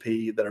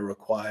PHP that are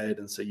required,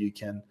 and so you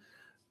can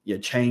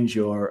change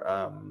your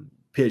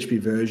PHP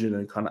version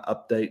and kind of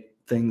update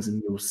things,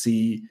 and you'll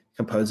see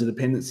Composer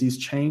dependencies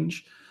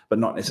change, but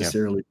not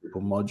necessarily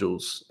Drupal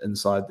modules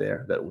inside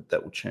there that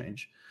will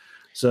change.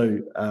 So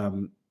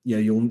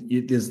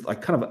there's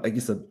kind of, I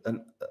guess,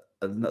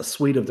 a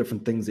suite of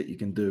different things that you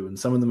can do, and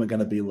some of them are going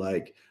to be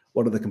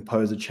what are the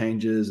Composer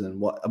changes, and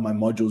what are my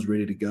modules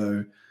ready to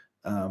go?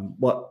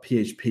 What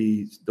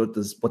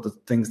the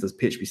things does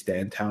PHP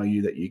stand tell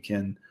you that you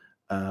can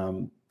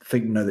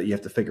that you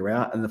have to figure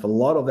out? And if a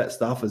lot of that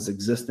stuff is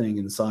existing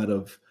inside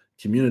of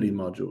community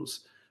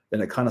modules,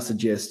 then it kind of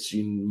suggests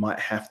you might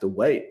have to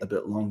wait a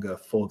bit longer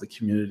for the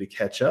community to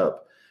catch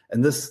up.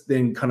 And this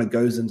then kind of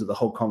goes into the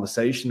whole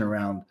conversation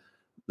around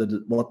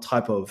what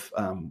type of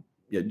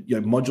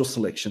module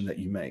selection that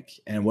you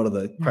make, and what are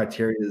the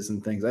criteria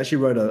and things. I actually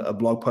wrote a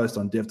blog post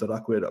on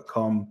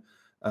dev.acquia.com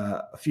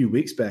a few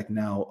weeks back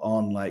now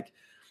on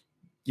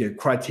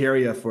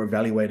criteria for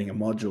evaluating a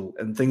module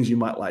and things you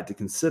might like to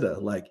consider,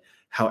 like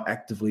how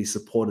actively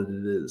supported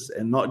it is,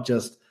 and not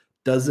just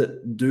does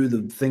it do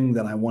the thing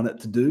that I want it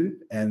to do?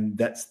 And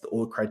that's the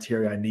all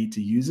criteria I need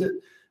to use it.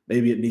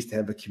 Maybe it needs to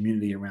have a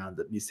community around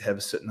it. It needs to have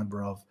a certain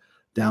number of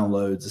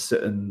downloads, a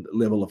certain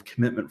level of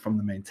commitment from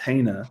the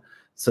maintainer.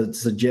 So to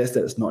suggest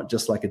that it's not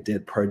just like a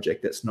dead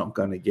project that's not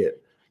going to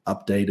get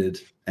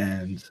updated,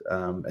 and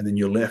then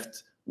you're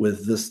left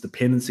with this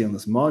dependency on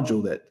this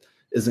module that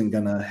isn't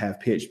going to have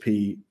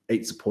PHP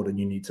 8 support, and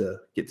you need to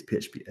get to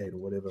PHP 8 or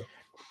whatever.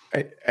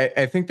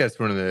 I think that's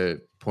one of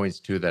the points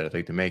too that I'd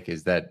like to make,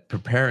 is that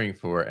preparing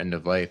for end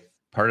of life,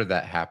 part of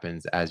that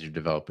happens as you're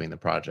developing the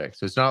project.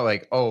 So it's not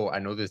like, oh, I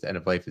know this end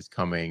of life is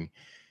coming.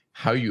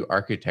 How you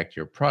architect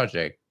your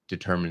project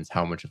determines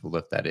how much of a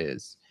lift that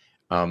is.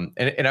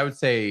 And I would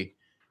say,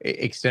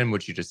 extend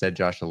what you just said,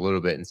 Josh, a little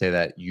bit, and say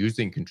that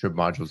using Contrib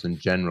modules in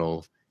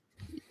general,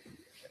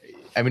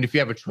 I mean, if you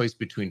have a choice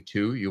between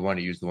two, you want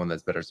to use the one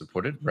that's better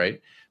supported,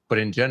 right? But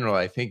in general,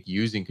 I think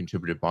using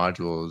contributed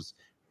modules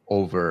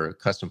over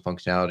custom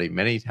functionality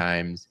many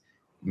times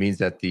means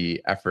that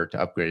the effort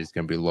to upgrade is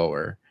going to be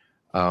lower,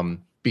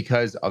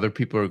 because other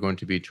people are going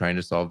to be trying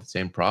to solve the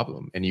same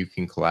problem, and you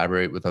can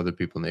collaborate with other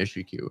people in the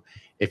issue queue.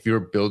 If you're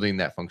building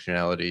that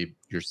functionality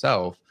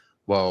yourself,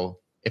 well,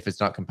 if it's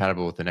not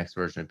compatible with the next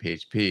version of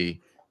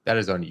PHP, that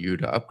is on you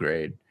to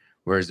upgrade.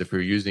 Whereas if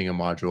you're using a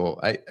module,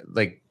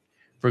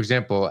 for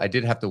example, I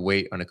did have to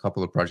wait on a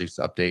couple of projects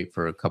to update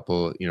for a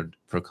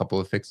couple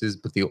of fixes,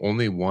 but the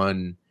only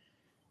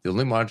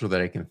module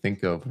that I can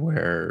think of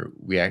where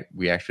we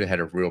actually had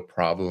a real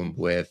problem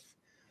with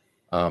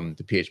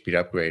the PHP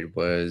upgrade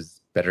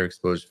was better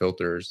exposed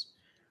filters.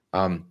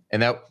 And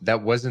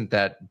that wasn't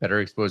that better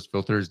exposed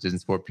filters didn't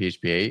support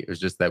PHP 8. It was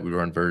just that we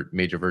were on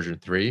major version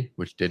 3,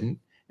 which didn't,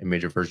 and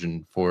major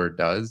version 4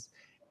 does.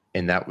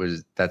 And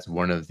that's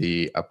one of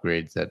the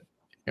upgrades that,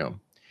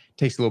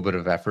 takes a little bit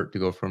of effort to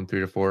go from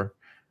 3 to 4.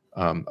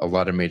 A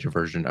lot of major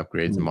version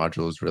upgrades and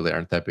modules really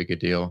aren't that big a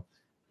deal.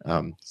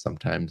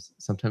 Sometimes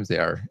they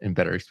are, and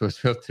better exposed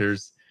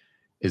filters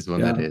is one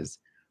that is.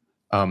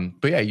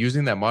 But yeah,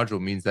 using that module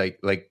means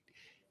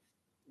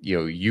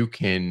you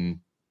can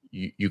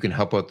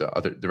help out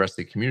the rest of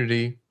the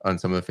community on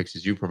some of the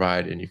fixes you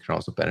provide, and you can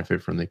also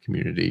benefit from the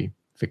community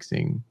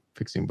fixing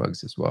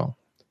bugs as well.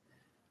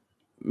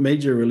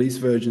 Major release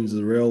versions is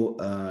a real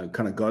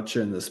kind of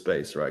gotcha in this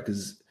space, right?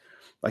 Because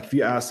if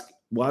you ask,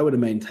 why would a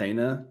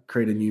maintainer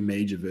create a new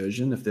major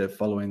version if they're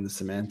following the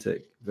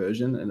semantic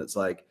version? And it's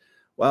like,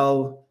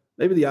 well,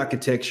 maybe the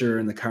architecture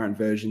in the current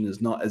version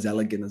is not as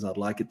elegant as I'd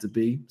like it to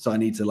be, so I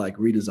need to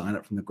redesign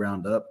it from the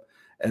ground up.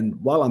 And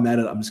while I'm at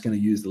it, I'm just going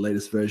to use the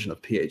latest version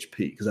of PHP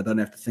because I don't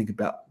have to think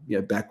about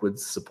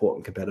backwards support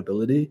and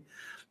compatibility.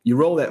 You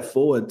roll that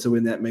forward to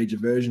when that major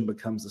version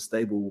becomes a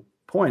stable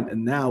point,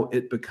 and now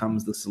it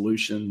becomes the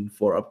solution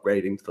for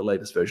upgrading to the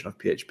latest version of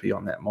PHP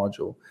on that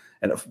module.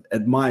 And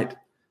it might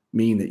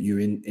mean that you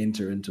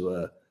enter into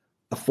a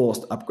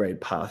forced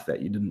upgrade path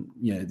that you didn't,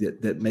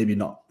 that maybe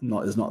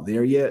is not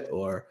there yet,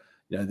 or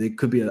there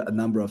could be a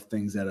number of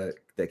things that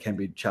can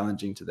be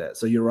challenging to that.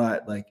 So you're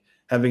right,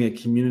 having a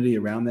community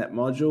around that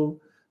module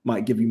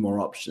might give you more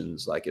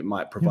options. It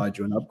might provide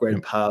you an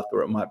upgrade path,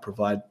 or it might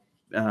provide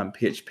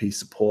PHP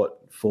support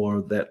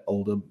for that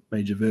older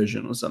major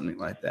version or something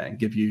like that, and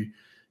give you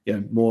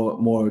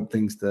more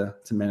things to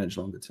manage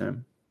longer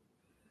term.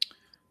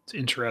 It's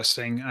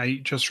interesting. I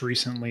just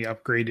recently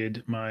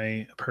upgraded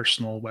my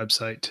personal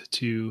website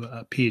to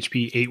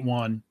PHP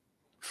 8.1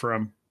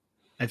 from,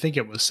 I think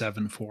it was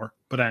 7.4,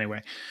 but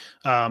anyway.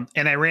 And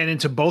I ran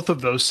into both of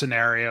those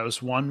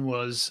scenarios. One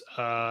was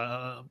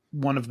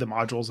one of the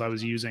modules I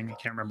was using, I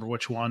can't remember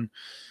which one,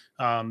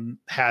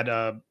 had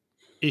a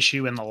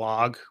issue in the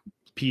log,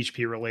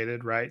 PHP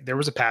related, right? There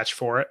was a patch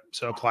for it.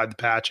 So applied the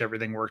patch,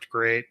 everything worked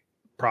great,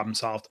 problem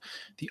solved.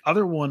 The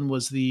other one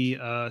was the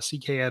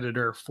CK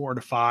editor 4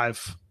 to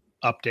 5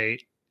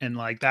 update. And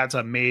that's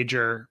a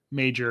major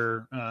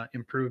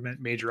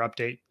improvement, major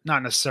update,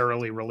 not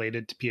necessarily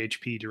related to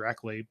PHP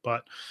directly,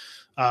 but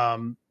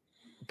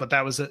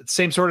that was the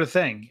same sort of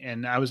thing.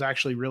 And I was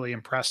actually really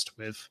impressed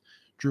with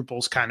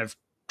Drupal's kind of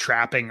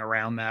trapping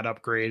around that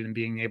upgrade and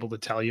being able to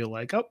tell you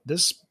oh,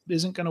 this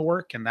isn't going to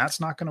work and that's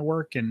not going to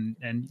work. And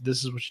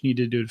this is what you need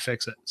to do to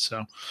fix it.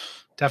 So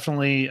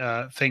definitely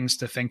things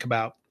to think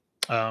about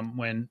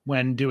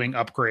when doing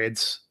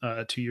upgrades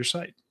to your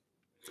site.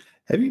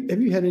 Have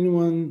you had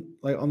anyone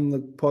on the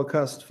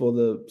podcast for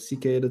the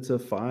CK Editor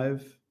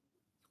 5?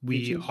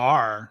 We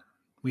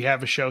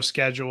have a show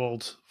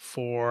scheduled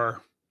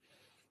for,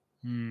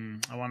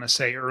 I want to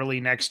say early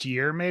next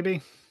year,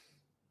 maybe.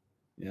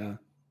 Yeah.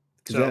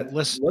 So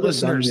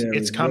listeners,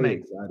 it's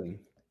coming. Really exciting.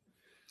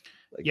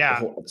 The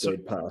whole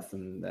upgrade path,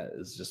 and that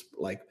is just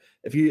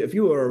if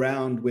you were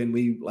around when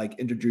we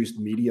introduced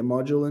media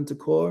module into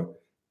core,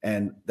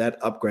 and that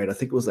upgrade, I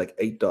think it was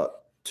 8.2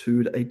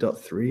 to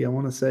 8.3, I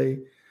want to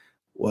say,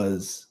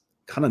 was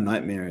kind of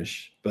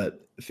nightmarish.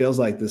 But it feels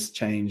like this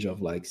change of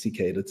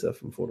CK Editor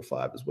from 4 to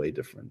 5 is way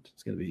different.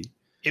 It's going to be.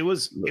 It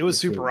was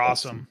super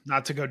awesome.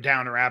 Not to go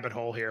down a rabbit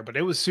hole here, but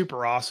it was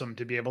super awesome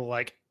to be able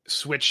to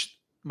switch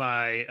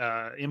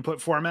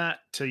input format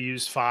to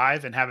use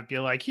 5 and have it be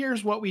like,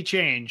 here's what we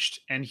changed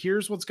and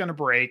here's what's going to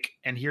break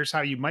and here's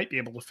how you might be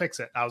able to fix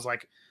it. I was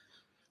like,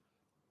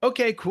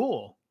 okay,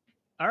 cool.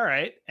 All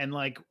right. And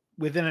like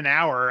within an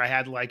hour I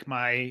had like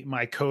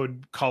my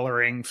code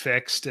coloring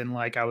fixed and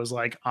like I was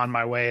like on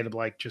my way to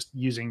like just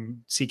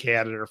using CK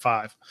Editor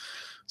 5.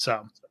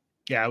 So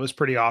yeah, it was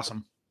pretty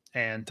awesome.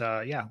 And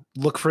yeah,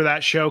 look for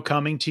that show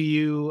coming to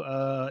you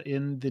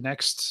in the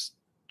next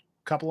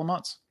couple of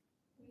months.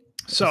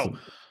 So Awesome.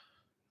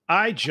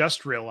 I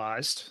just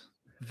realized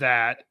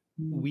that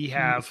we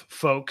have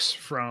folks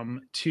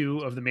from 2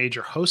 of the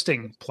major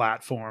hosting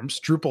platforms,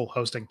 Drupal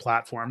hosting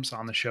platforms,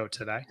 on the show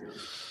today.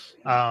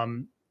 So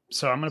I'm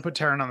going to put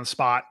Taryn on the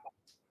spot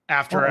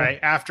after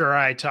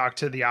I talk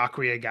to the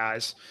Acquia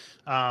guys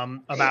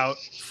about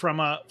from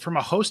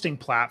a hosting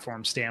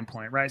platform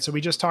standpoint, right? So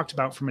we just talked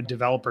about from a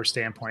developer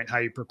standpoint how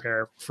you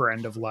prepare for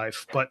end of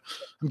life, but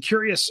I'm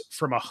curious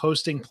from a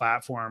hosting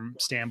platform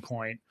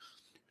standpoint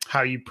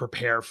how you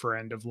prepare for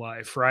end of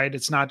life, right?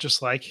 It's not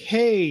just like,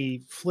 hey,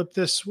 flip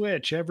this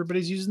switch,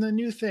 everybody's using the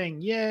new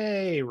thing,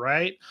 yay,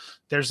 right?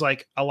 There's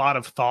like a lot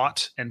of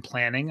thought and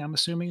planning, I'm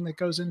assuming, that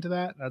goes into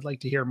that. I'd like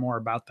to hear more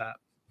about that.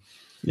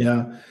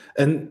 Yeah.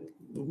 And,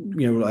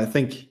 you know, I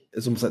think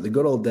it's almost like the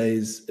good old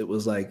days. It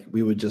was like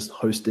we were just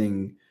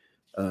hosting,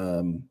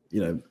 you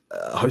know,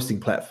 a hosting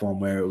platform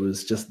where it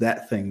was just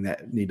that thing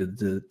that needed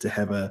to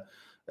have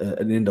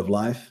an end of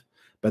life.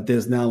 But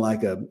there's now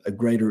like a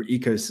greater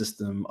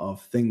ecosystem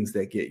of things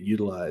that get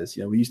utilized.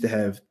 You know, we used to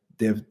have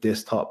dev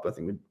desktop. I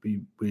think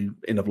we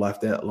end of life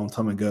that a long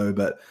time ago,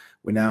 but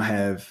we now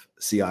have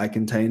CI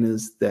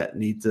containers that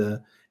need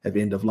to have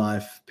end of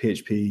life.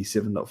 PHP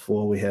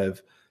 7.4, we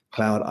have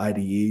cloud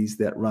IDEs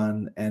that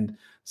run. And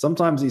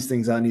sometimes these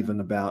things aren't even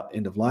about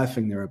end of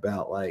lifing. They're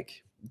about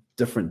like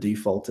different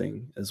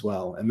defaulting as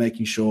well and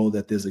making sure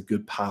that there's a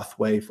good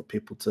pathway for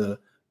people to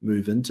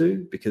move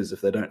into, because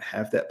if they don't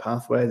have that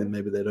pathway, then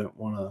maybe they don't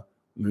want to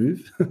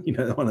move. You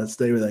know, they want to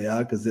stay where they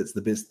are because it's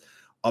the best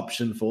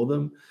option for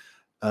them.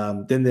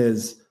 Then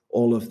there's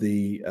all of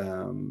the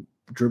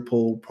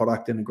Drupal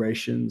product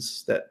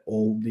integrations that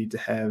all need to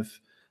have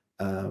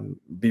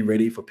be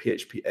ready for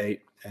PHP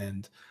 8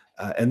 and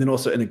then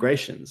also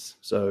integrations.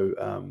 So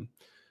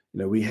you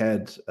know, we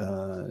had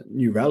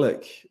New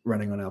Relic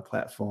running on our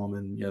platform,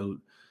 and you know,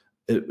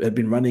 it had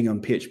been running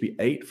on PHP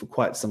 8 for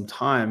quite some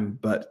time,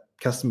 but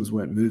customers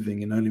weren't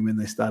moving, and only when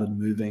they started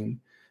moving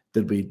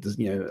did we,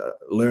 you know,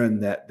 learn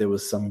that there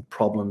was some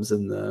problems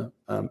in the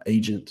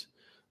agent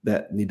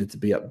that needed to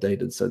be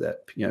updated so that,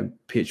 you know,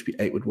 PHP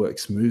 8 would work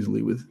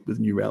smoothly with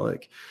New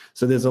Relic.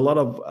 So there's a lot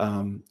of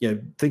you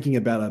know, thinking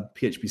about a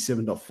PHP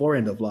 7.4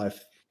 end of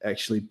life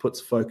actually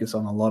puts focus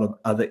on a lot of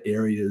other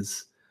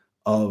areas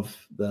of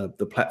the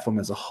platform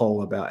as a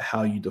whole about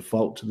how you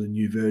default to the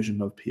new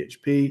version of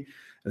PHP,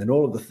 and then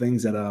all of the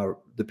things that are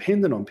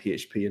dependent on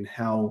PHP and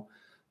how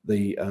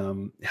they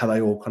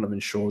all kind of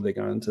ensure they're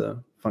going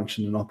to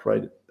function and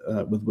operate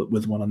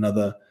with one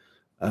another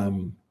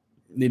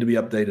need to be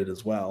updated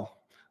as well.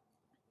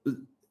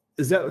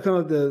 Is that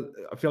kind of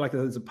I feel like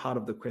there's a part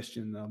of the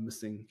question I'm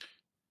missing.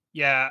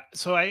 Yeah.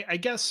 So I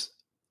guess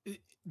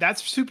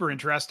that's super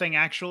interesting,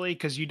 actually,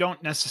 because you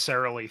don't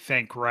necessarily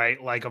think,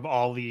 right, like of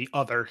all the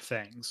other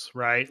things,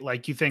 right?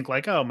 Like you think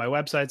like, oh, my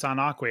website's on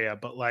Acquia,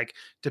 but like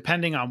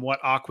depending on what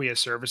Acquia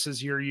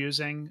services you're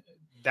using,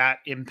 that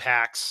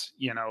impacts,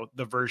 you know,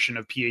 the version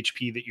of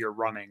PHP that you're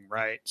running,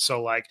 right?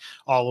 So like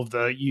all of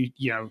the,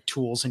 you know,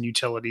 tools and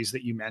utilities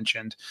that you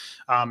mentioned.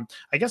 I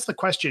guess the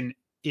question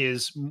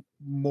is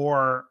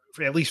more,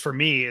 at least for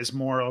me, is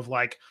more of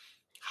like,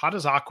 how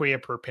does Acquia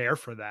prepare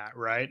for that,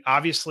 right?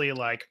 Obviously,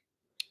 like,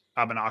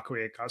 I'm an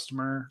Acquia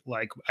customer.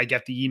 Like I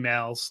get the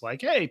emails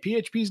like, hey,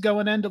 PHP's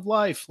going end of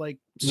life. Like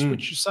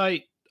switch your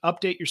site,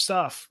 update your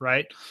stuff,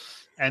 right?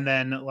 And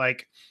then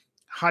like,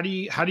 how do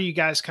you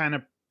guys kind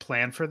of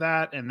plan for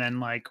that? And then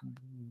like,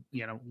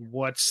 you know,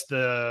 what's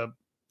the,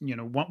 you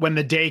know, when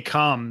the day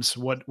comes,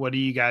 what do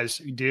you guys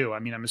do? I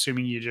mean, I'm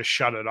assuming you just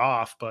shut it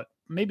off, but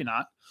maybe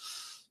not.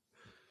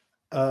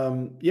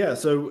 Yeah,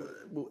 so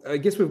I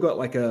guess we've got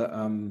like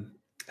a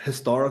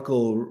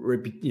historical,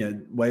 you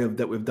know, way of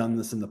that we've done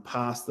this in the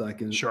past that I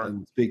can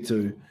speak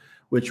to,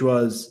 which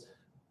was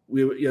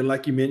we, you know,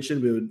 like you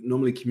mentioned, we would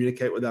normally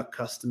communicate with our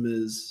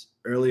customers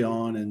early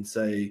on and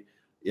say,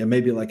 yeah,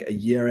 maybe like a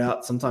year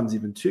out, sometimes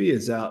even 2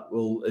 years out,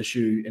 we'll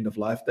issue end of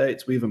life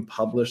dates. We even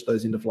publish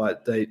those end of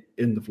life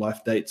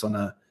dates on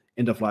a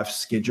end of life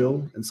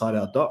schedule inside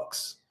our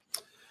docs.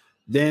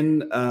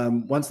 Then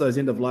once those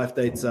end of life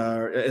dates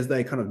are, as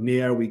they kind of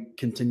near, we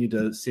continue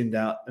to send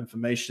out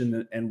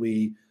information and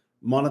we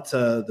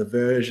monitor the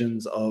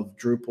versions of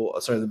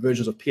the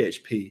versions of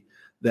PHP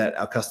that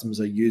our customers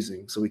are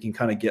using. So we can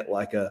kind of get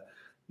like a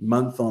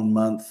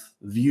month-on-month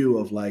view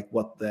of like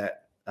what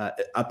that,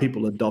 are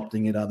people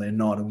adopting it, are they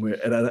not? And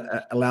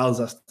it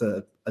allows us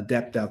to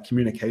adapt our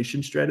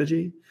communication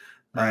strategy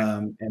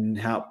and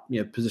how,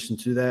 you know, position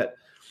to that.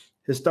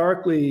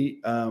 Historically,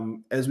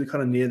 as we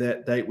kind of near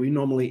that date, we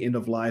normally end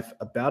of life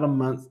about a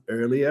month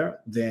earlier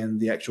than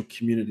the actual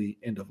community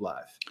end of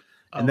life.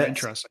 And that's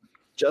interesting.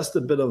 Just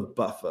a bit of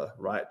buffer,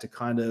 right? To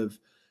kind of,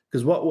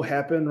 because what will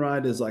happen,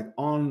 right, is like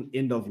on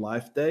end of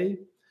life day,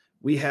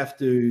 we have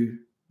to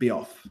be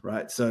off,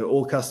 right? So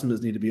all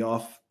customers need to be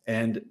off.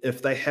 And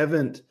if they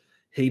haven't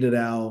heeded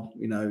our,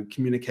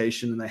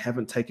 communication, and they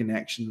haven't taken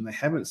action, and they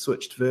haven't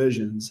switched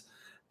versions,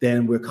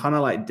 then we're kind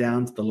of like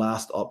down to the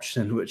last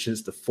option, which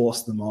is to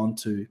force them on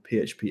to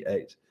PHP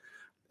 8.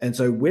 And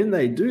so when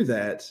they do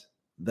that,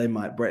 they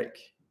might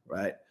break,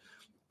 right?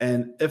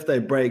 And if they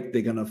break,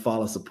 they're going to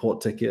file a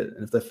support ticket.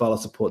 And if they file a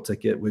support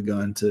ticket, we're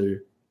going to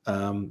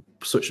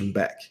switch them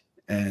back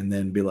and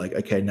then be like,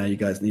 okay, now you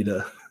guys need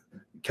to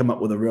come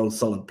up with a real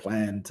solid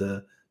plan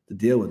to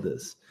deal with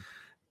this.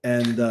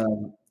 And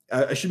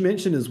I should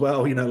mention as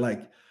well,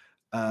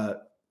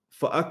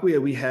 for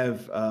Acquia, we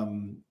have,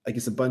 I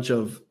guess, a bunch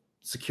of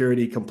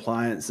security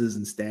compliances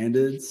and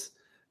standards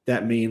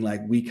that mean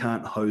like we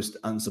can't host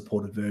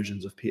unsupported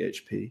versions of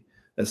PHP.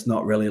 That's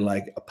not really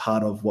like a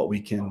part of what we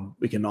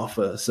can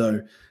offer.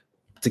 So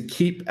to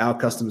keep our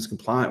customers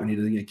compliant, we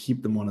need to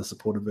keep them on a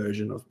supported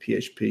version of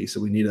PHP.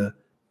 So we need to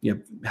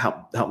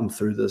help them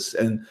through this.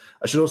 And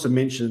I should also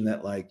mention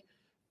that like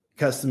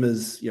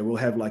customers, we'll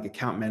have like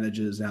account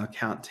managers and our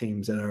account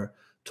teams that are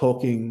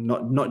talking,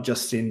 not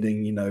just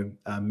sending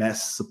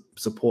mass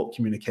support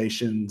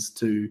communications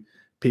to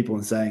people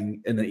and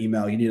saying in an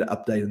email you need to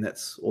update and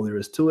that's all there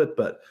is to it.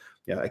 But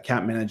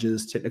account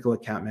managers, technical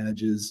account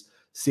managers,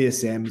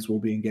 CSMs will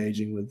be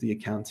engaging with the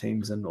account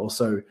teams and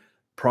also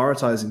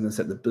prioritizing this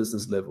at the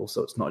business level.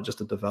 So it's not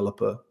just a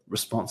developer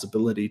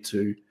responsibility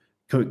to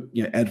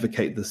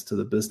advocate this to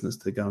the business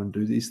to go and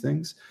do these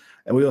things.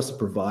 And we also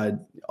provide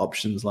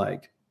options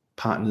like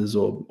partners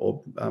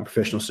or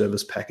professional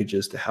service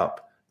packages to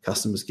help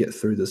customers get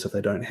through this if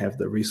they don't have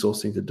the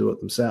resourcing to do it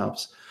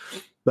themselves.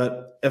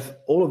 But if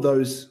all of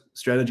those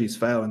strategies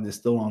fail and they're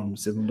still on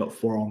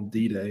 7.4 on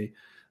D-Day,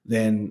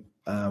 then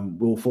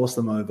we'll force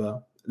them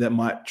over. That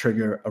might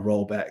trigger a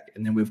rollback.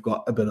 And then we've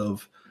got a bit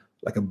of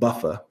like a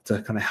buffer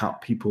to kind of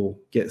help people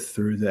get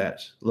through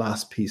that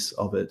last piece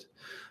of it.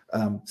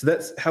 So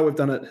that's how we've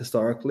done it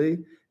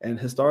historically. And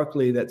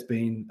historically, that's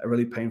been a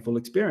really painful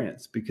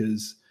experience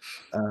because,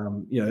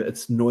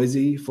 it's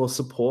noisy for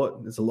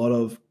support. There's a lot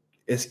of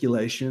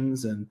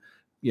escalations and,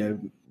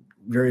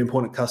 very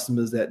important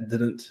customers that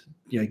didn't,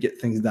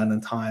 get things done in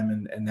time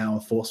and now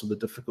are forced with a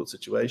difficult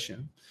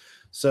situation.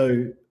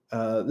 So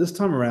this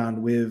time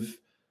around, we've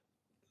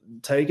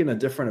taken a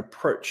different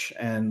approach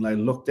and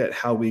looked at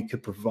how we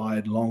could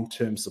provide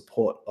long-term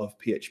support of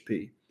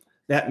PHP.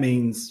 That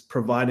means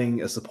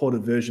providing a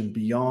supported version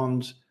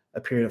beyond a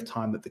period of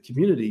time that the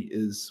community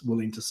is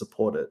willing to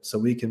support it. So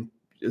we can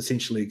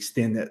essentially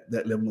extend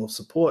that level of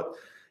support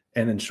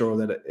and ensure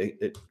that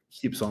it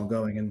keeps on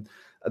going. And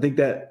I think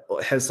that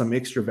has some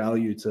extra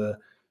value to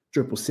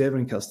Drupal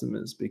 7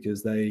 customers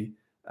because they,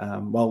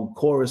 while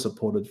core is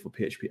supported for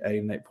PHP 8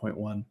 and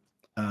 8.1,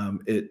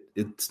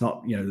 it's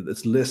not,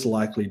 it's less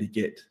likely to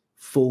get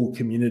full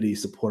community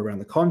support around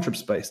the Contrib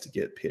space to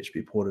get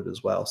PHP ported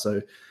as well.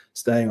 So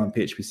staying on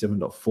PHP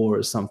 7.4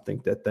 is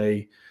something that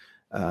they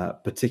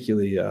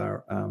particularly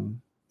are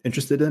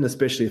interested in,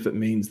 especially if it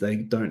means they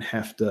don't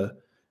have to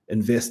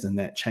invest in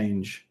that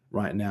change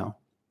right now.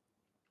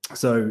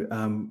 So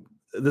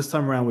this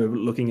time around, we're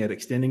looking at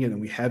extending it,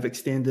 and we have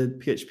extended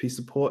PHP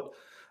support.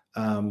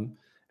 And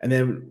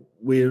then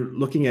we're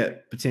looking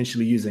at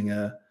potentially using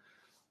a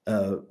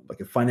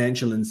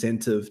financial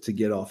incentive to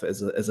get off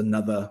as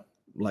another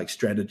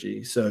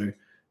strategy. So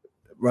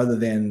rather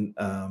than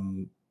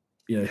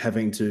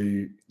having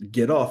to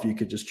get off, you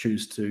could just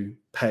choose to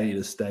pay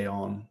to stay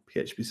on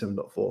PHP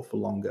 7.4 for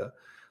longer.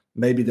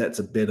 Maybe that's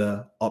a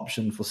better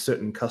option for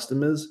certain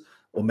customers,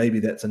 or maybe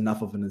that's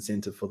enough of an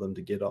incentive for them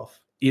to get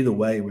off. Either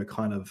way, we're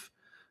kind of,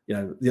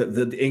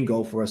 the end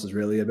goal for us is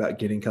really about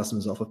getting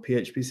customers off of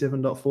PHP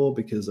 7.4,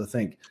 because I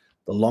think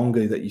the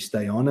longer that you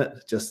stay on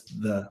it,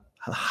 just the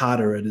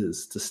harder it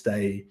is to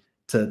stay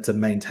to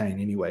maintain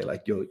anyway.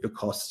 Like your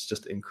costs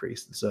just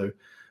increase. And so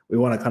we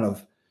want to kind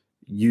of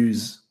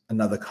use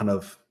another kind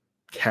of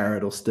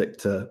carrot or stick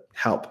to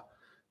help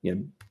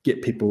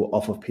get people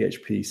off of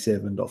PHP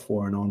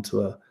 7.4 and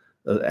onto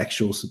an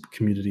actual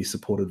community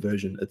supported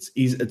version. It's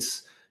easy,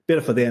 it's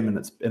better for them, and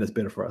it's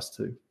better for us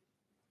too.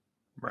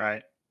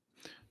 Right.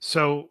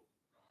 So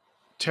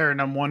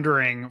Taryn, I'm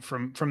wondering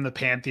from the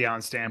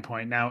Pantheon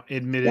standpoint. Now,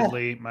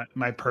 admittedly,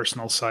 my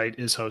personal site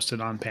is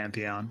hosted on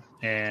Pantheon,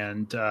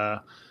 and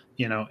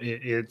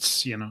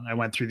it's I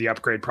went through the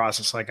upgrade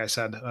process, like I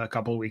said a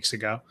couple of weeks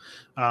ago.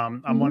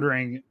 I'm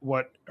wondering,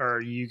 what are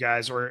you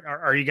guys, or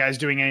are you guys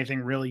doing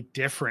anything really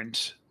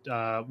different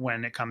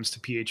when it comes to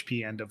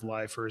PHP end of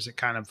life, or is it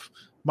kind of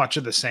much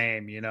of the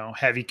same?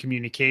 Heavy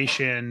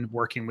communication,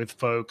 working with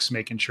folks,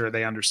 making sure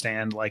they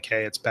understand, like,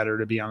 hey, it's better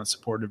to be on a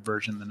supported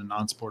version than a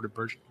non-supported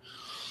version.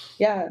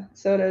 Yeah.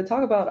 So to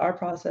talk about our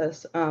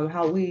process,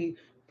 how we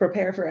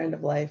prepare for end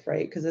of life,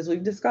 right? Because as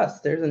we've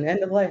discussed, there's an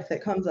end of life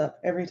that comes up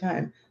every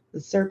time. The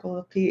circle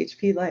of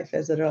PHP life,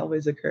 as it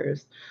always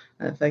occurs.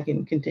 If I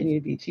can continue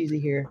to be cheesy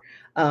here,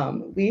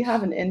 we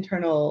have an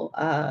internal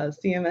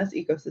CMS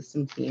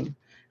ecosystem team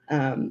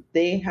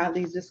They have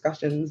these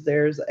discussions.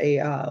 There's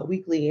a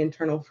weekly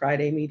internal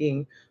Friday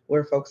meeting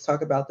where folks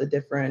talk about the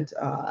different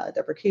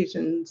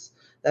deprecations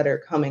that are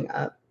coming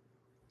up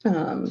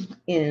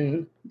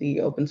in the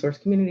open source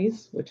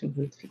communities, which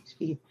includes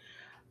PHP.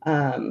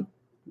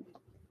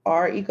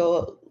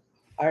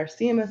 Our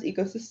CMS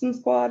ecosystem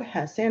squad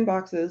has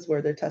sandboxes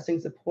where they're testing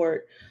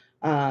support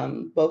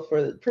both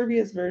for the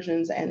previous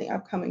versions and the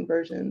upcoming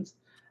versions.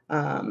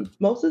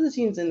 Most of the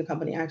teams in the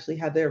company actually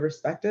have their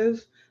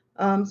respective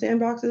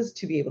sandboxes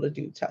to be able to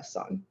do tests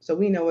on. So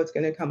we know what's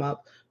going to come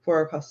up for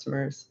our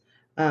customers.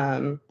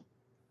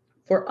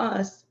 For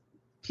us,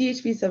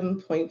 PHP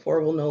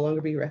 7.4 will no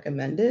longer be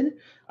recommended.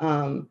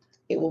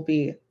 It will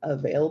be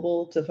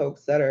available to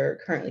folks that are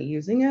currently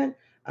using it,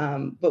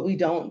 but we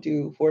don't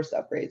do forced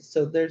upgrades.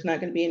 So there's not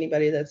going to be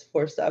anybody that's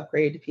forced to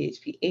upgrade to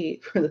PHP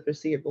 8 for the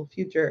foreseeable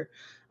future.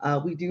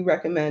 We do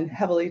recommend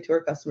heavily to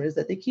our customers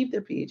that they keep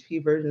their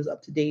PHP versions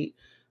up to date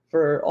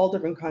for all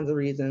different kinds of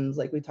reasons,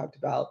 like we talked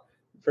about,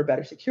 for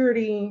better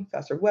security,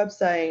 faster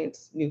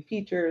websites, new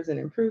features and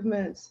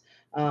improvements.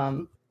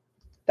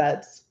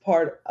 That's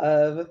part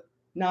of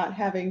not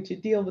having to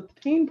deal with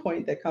the pain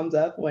point that comes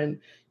up when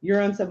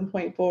you're on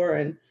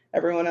 7.4 and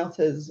everyone else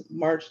has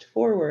marched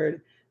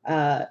forward.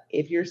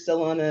 If you're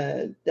still on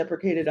a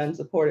deprecated,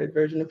 unsupported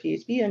version of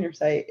PHP on your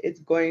site, it's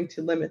going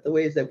to limit the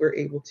ways that we're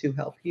able to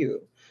help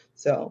you.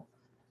 So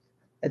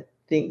I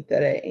think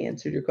that I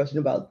answered your question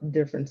about the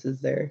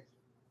differences there.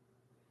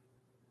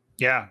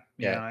 Yeah.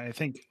 I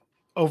think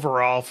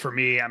overall for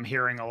me, I'm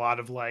hearing a lot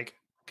of like,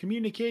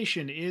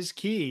 communication is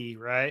key,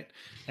 right?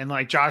 And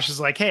like Josh is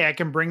like, hey, I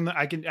can bring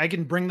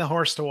the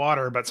horse to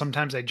water, but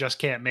sometimes I just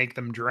can't make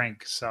them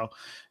drink. So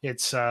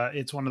it's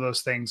one of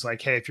those things like,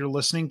 hey, if you're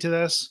listening to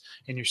this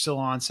and you're still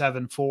on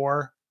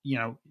 7.4,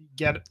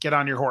 get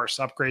on your horse,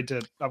 upgrade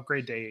to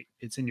 8.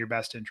 It's in your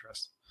best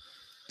interest.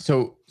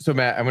 So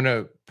Matt, I'm going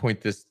to point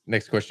this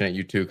next question at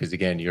you too, because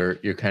again, you're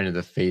kind of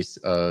the face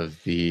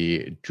of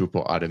the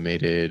Drupal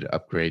automated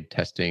upgrade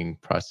testing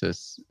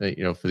process,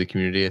 for the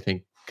community. I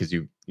think because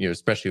you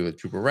especially with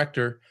Drupal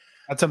Rector.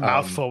 That's a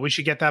mouthful. We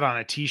should get that on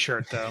a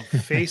T-shirt though.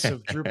 Face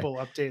of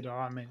Drupal update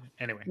on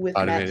anyway. With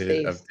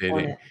automated Matt's face updating. on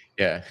it.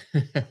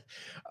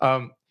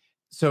 Yeah.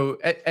 So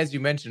as you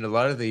mentioned, a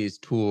lot of these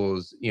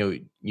tools,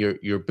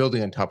 you're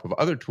building on top of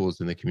other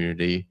tools in the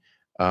community.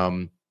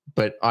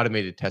 But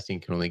automated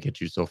testing can only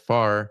get you so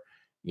far.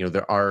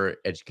 There are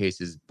edge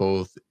cases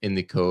both in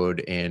the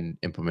code and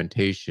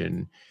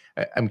implementation.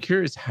 I'm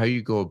curious how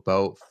you go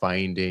about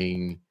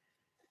finding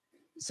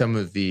some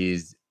of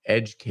these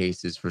edge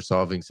cases for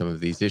solving some of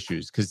these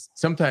issues. Because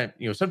sometimes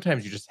you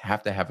just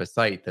have to have a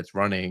site that's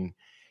running.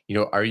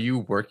 Are you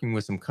working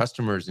with some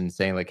customers and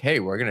saying like,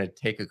 hey, we're going to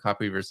take a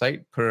copy of your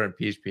site, put it on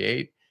PHP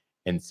 8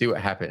 and see what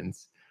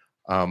happens?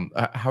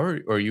 How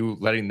are you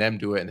letting them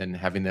do it and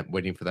then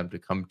waiting for them to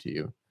come to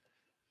you?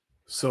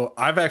 So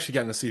I've actually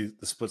gotten to see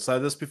the split side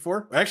of this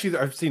before. Actually,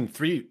 I've seen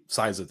 3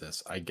 sides of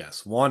this, I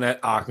guess. One at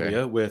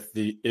Acquia with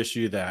the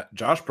issue that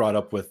Josh brought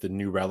up with the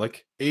New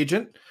Relic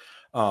agent.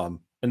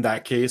 In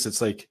that case,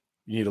 it's like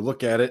you need to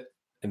look at it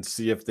and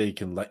see if they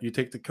can let you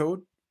take the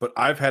code. But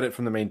I've had it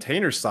from the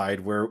maintainer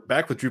side where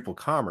back with Drupal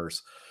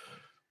Commerce,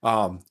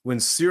 when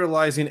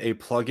serializing a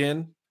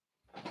plugin,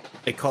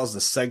 it caused a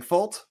seg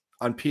fault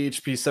on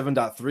PHP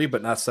 7.3,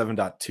 but not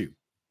 7.2.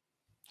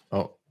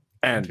 Oh.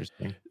 And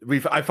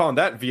I found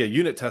that via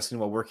unit testing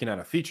while working on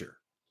a feature.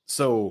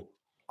 So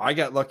I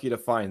got lucky to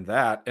find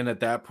that. And at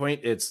that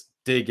point, it's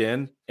dig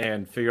in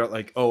and figure out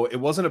like, oh, it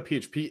wasn't a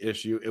PHP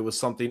issue. It was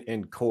something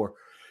in core.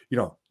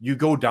 You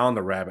go down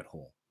the rabbit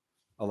hole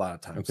a lot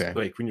of times. Okay.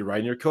 Like when you're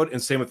writing your code,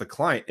 and same with the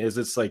client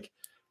it's like,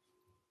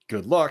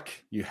 good luck,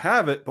 you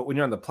have it. But when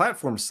you're on the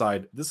platform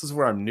side, this is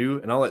where I'm new,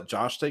 and I'll let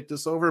Josh take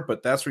this over.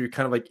 But that's where you're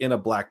kind of like in a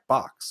black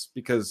box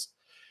because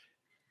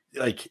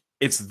like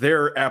it's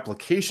their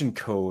application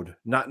code,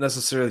 not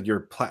necessarily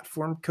your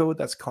platform code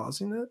that's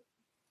causing it.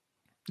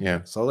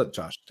 Yeah. So I'll let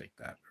Josh take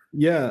that.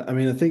 Yeah. I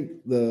mean, I think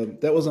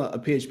that was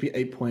a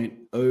PHP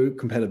 8.0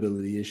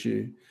 compatibility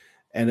issue,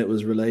 and it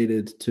was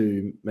related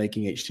to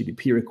making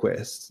HTTP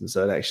requests. And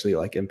so it actually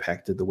like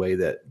impacted the way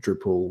that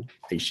Drupal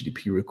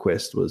HTTP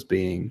request was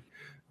being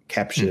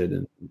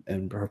captured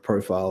and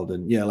profiled.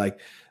 And yeah, like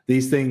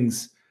these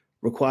things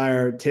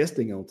require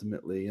testing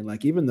ultimately. And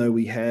like, even though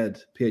we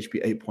had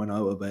PHP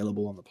 8.0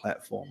 available on the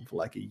platform for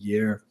like a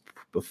year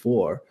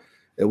before,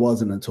 it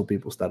wasn't until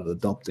people started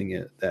adopting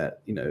it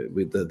that,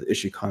 with the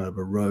issue kind of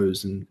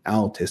arose, and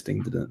our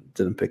testing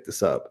didn't pick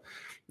this up.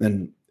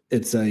 And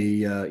it's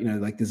a,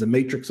 like there's a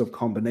matrix of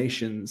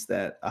combinations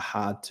that are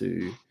hard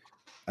to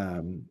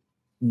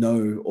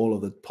know all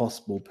of the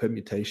possible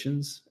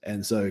permutations.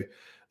 And so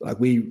like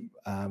we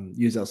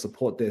use our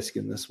support desk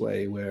in this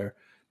way where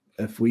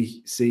if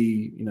we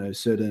see,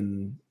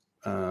 certain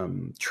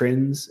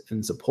trends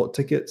in support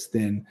tickets,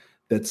 then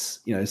that's,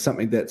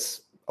 something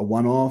that's a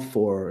one-off,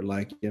 or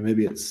like,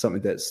 maybe it's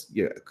something that's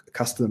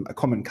a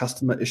common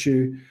customer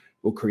issue.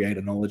 We'll create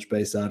a knowledge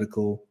base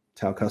article,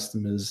 tell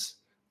customers,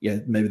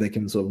 maybe they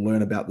can sort of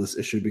learn about this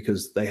issue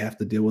because they have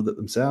to deal with it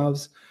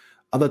themselves.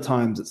 Other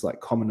times it's like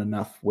common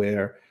enough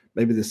where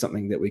maybe there's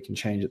something that we can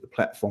change at the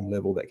platform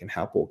level that can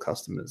help all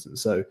customers. And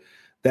so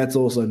that's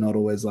also not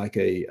always like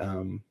a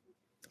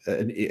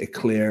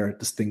clear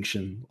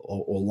distinction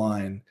or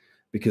line,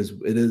 because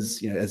it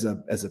is, as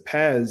a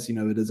PaaS,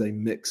 it is a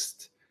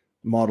mixed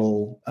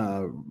model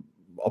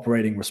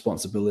operating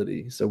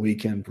responsibility. So we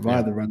can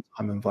provide the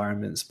runtime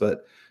environments,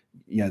 but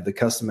the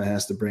customer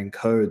has to bring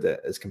code that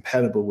is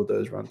compatible with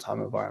those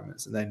runtime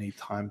environments, and they need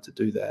time to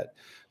do that.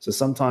 So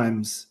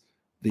sometimes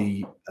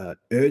the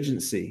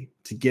urgency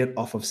to get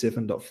off of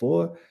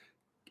 7.4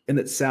 in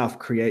itself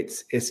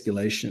creates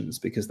escalations,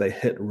 because they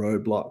hit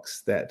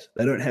roadblocks that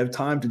they don't have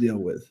time to deal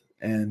with,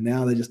 and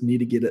now they just need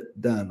to get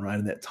it done, right?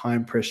 And that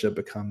time pressure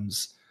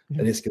becomes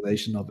an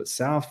escalation of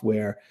itself,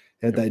 where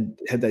had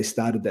they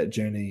started that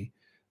journey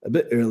a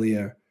bit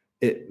earlier,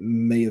 it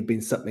may have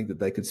been something that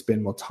they could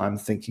spend more time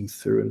thinking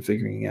through and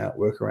figuring out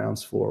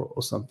workarounds for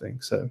or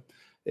something. So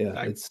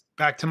it's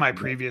back to my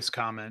previous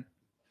comment.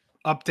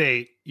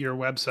 Update your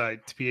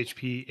website to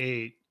PHP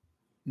 8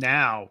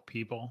 now,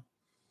 people.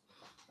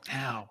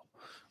 Now.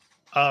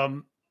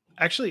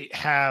 Actually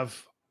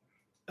have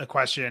a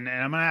question,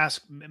 and I'm going to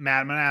ask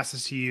Matt, I'm going to ask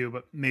this to you,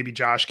 but maybe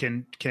Josh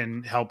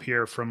can help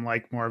here from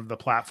like more of the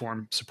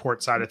platform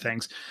support side of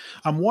things.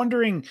 I'm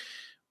wondering,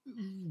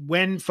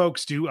 when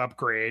folks do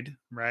upgrade,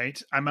 right?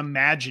 I'm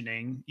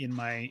imagining in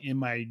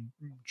my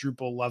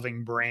Drupal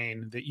loving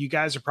brain that you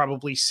guys are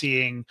probably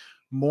seeing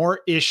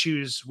more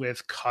issues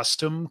with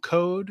custom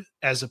code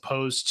as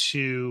opposed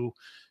to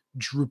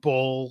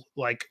Drupal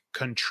like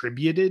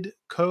contributed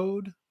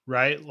code,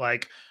 right?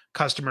 Like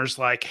customers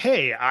like,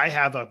 hey, I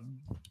have a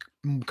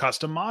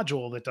custom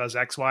module that does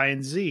X, Y,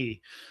 and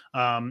Z.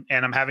 And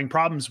I'm having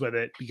problems with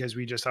it because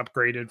we just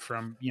upgraded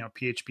from,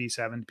 PHP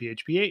 7 to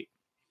PHP 8.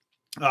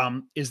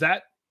 Is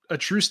that a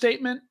true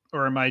statement,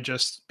 or am I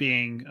just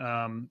being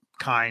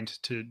kind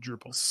to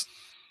Drupal?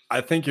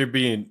 I think you're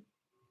being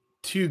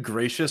too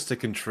gracious to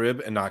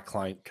Contrib and not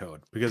client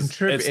code, because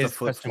Contrib it's is the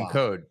flip-flop.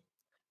 custom code.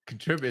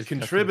 Contrib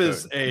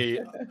is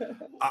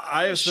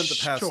I have spent the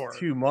past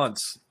 2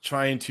 months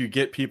trying to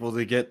get people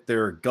to get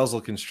their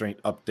guzzle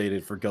constraint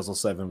updated for Guzzle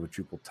 7 with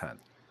Drupal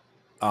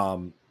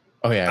 10.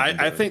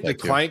 I think the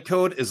client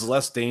code is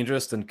less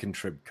dangerous than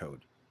Contrib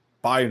code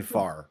by and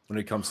far when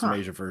it comes to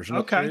major version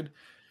upgrade.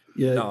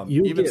 Yeah,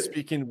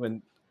 speaking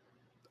when.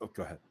 Oh,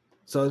 go ahead.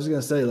 So I was just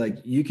gonna say, like,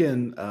 you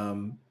can,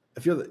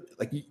 if you're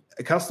like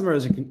a customer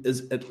is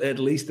at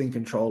least in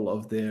control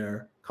of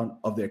their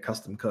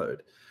custom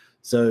code.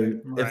 So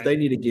if they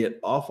need to get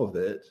off of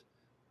it,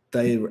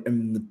 they are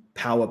in the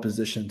power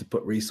position to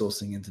put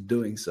resourcing into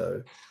doing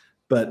so.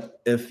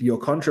 But if your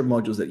Contrib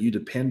modules that you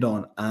depend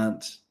on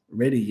aren't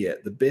ready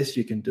yet, the best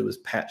you can do is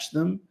patch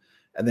them,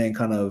 and then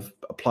kind of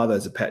apply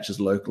those patches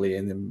locally,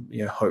 and then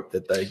hope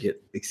that they get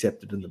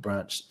accepted in the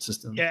branch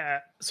system.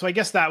 Yeah. So I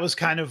guess that was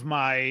kind of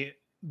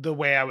the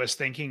way I was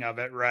thinking of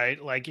it, right?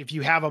 Like if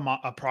you have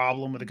a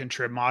problem with a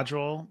Contrib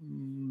module,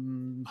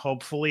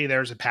 hopefully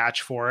there's a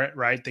patch for it,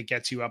 right? That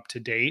gets you up to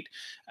date.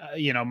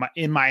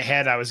 In my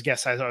head, I was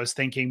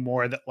thinking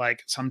more that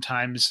like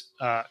sometimes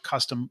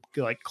custom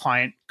like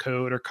client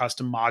code or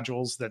custom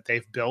modules that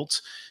they've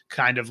built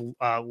kind of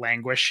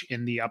languish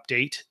in the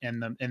update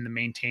and the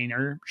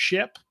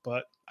maintainership,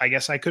 but I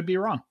guess I could be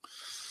wrong.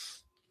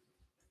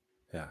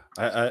 Yeah.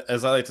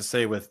 As I like to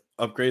say with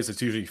upgrades,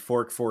 it's usually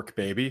fork,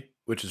 baby,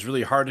 which is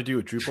really hard to do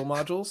with Drupal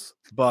modules.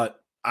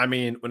 But I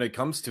mean, when it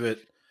comes to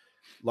it,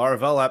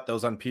 Laravel app that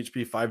was on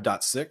PHP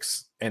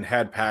 5.6 and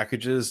had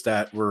packages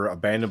that were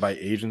abandoned by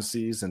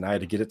agencies, and I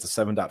had to get it to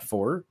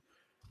 7.4,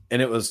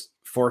 and it was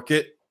fork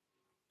it.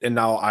 And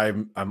now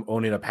I'm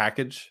owning a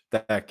package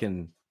that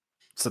can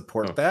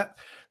support that,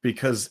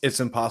 because it's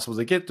impossible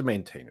to get to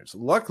maintainers.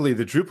 Luckily,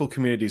 the Drupal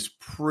community is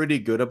pretty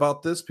good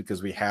about this,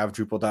 because we have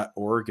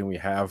Drupal.org and we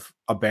have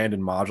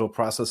abandoned module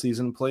processes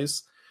in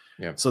place.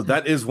 Yeah. So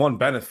that is one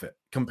benefit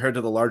compared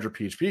to the larger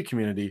PHP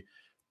community.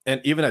 And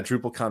even at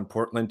DrupalCon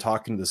Portland,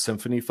 talking to the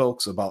Symfony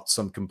folks about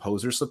some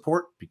composer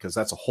support, because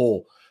that's a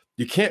whole,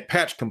 you can't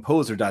patch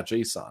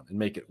composer.json and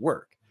make it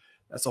work.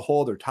 That's a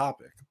whole other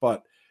topic.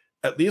 But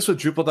at least with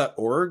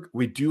Drupal.org,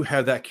 we do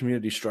have that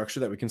community structure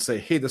that we can say,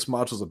 hey, this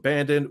module is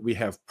abandoned. We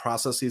have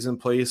processes in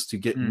place to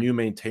get new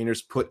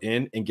maintainers put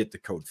in and get the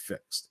code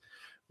fixed.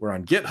 Where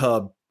on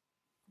GitHub,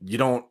 you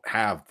don't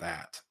have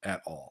that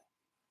at all.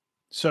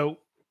 So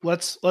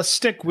let's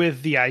stick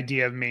with the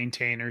idea of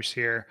maintainers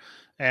here.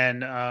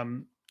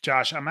 And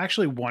Josh, I'm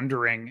actually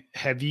wondering,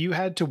 have you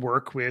had to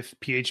work with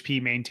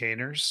PHP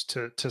maintainers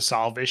to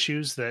solve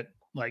issues that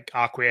like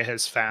Acquia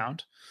has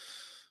found?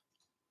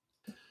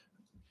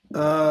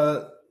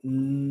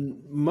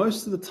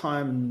 Most of the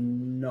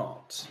time,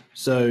 not.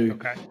 So,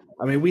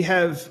 I mean, we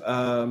have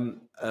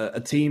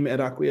a team at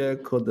Acquia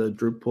called the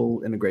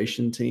Drupal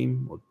Integration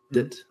Team, or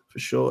DIT for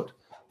short.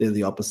 They're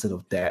the opposite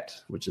of DAT,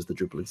 which is the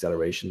Drupal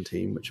Acceleration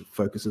Team, which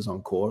focuses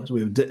on core. So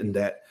we have DIT and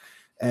DAT,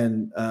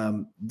 and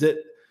DIT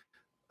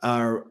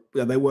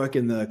they work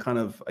in the kind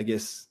of, I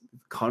guess,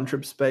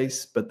 Contrib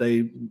space, but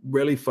they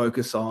really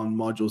focus on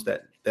modules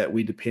that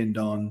we depend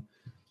on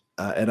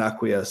at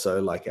Acquia. So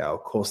like our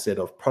core set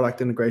of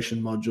product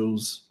integration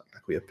modules,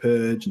 Acquia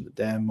Purge and the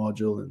DAM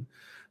module and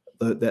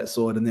that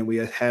sort. And then we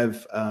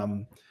have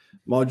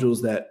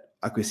modules that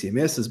Acquia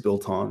CMS is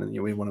built on. And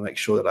we want to make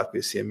sure that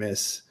Acquia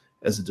CMS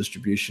as a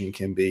distribution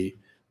can be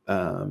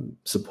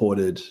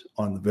supported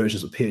on the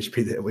versions of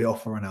PHP that we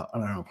offer on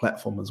our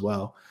platform as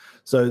well.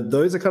 So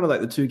those are kind of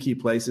like the two key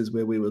places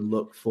where we would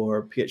look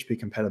for PHP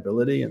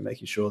compatibility and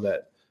making sure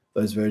that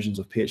those versions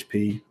of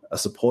PHP are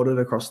supported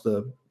across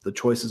the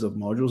choices of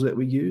modules that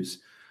we use.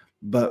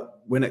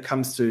 But when it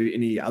comes to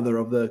any other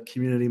of the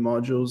community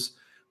modules,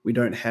 we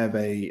don't have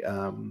a,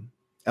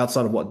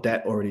 outside of what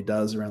DAT already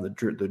does around the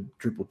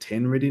Drupal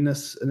 10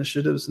 readiness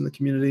initiatives in the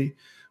community,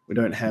 we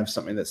don't have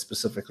something that's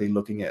specifically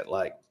looking at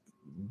like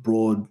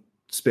broad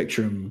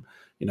spectrum,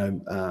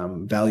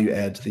 value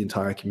add to the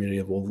entire community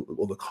of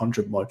all the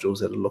Contrib modules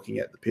that are looking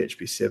at the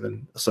PHP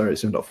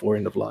 7.4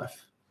 end of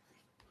life.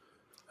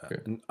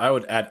 And I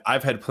would add,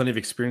 I've had plenty of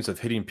experience of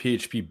hitting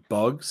PHP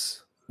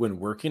bugs when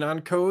working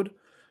on code,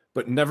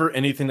 but never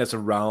anything that's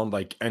around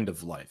like end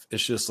of life.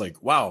 It's just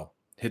like, wow,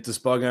 hit this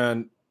bug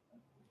on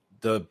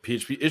the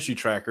PHP issue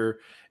tracker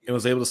and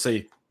was able to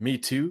say, me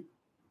too.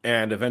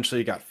 And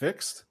eventually it got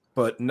fixed,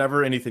 but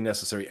never anything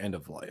necessary end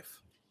of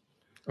life.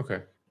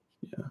 Okay.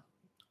 Yeah.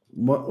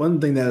 One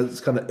thing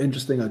that's kind of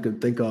interesting I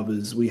could think of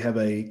is we have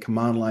a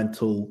command line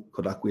tool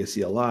called Acquia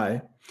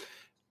CLI,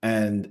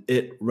 and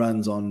it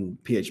runs on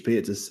PHP.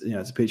 It's a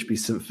PHP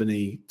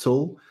Symfony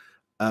tool,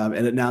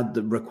 and it now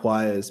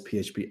requires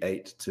PHP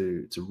 8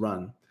 to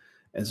run.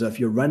 And so if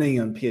you're running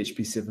on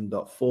PHP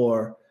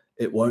 7.4,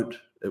 it won't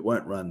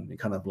run. It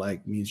kind of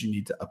like means you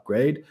need to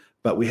upgrade.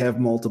 But we have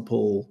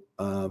multiple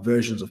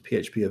versions of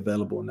PHP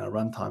available in our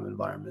runtime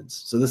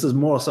environments. So this is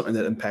more something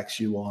that impacts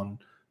you on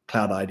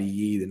Cloud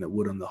IDE than it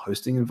would on the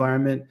hosting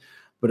environment.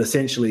 But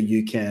essentially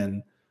you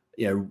can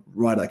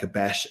write like a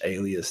bash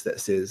alias that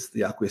says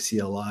the Acquia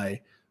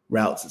CLI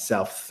routes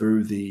itself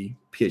through the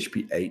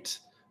PHP 8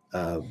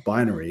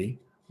 binary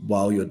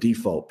while your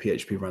default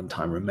PHP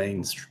runtime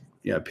remains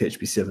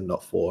PHP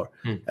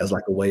 7.4 as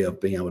like a way of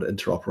being able to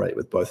interoperate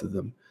with both of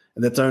them.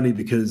 And that's only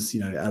because,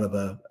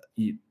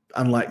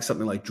 unlike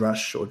something like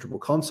Drush or Drupal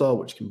console,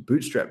 which can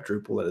bootstrap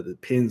Drupal, that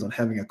it depends on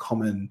having a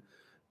common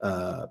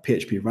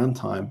PHP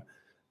runtime,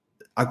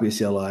 Acquia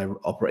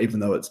CLI even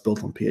though it's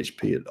built on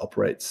PHP, it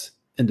operates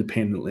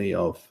independently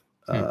of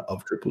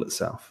Drupal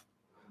itself.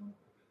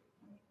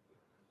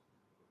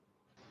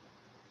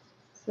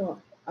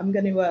 So I'm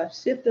going to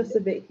shift us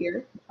a bit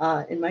here.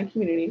 In my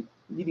community,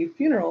 you do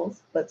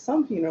funerals, but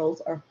some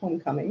funerals are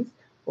homecomings.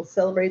 We'll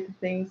celebrate the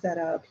things that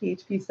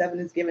PHP 7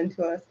 has given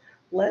to us.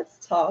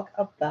 Let's talk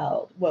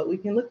about what we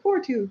can look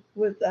forward to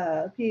with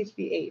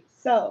PHP 8.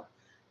 So,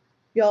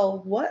 y'all,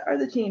 what are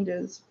the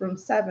changes from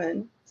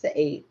 7 to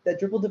 8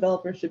 that Drupal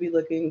developers should be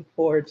looking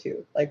forward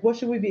to? Like, what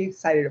should we be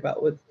excited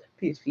about with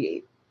PHP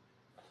 8?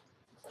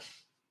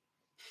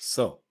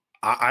 So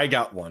I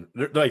got one.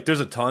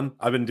 There's a ton.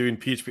 I've been doing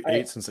PHP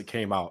 8 since it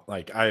came out.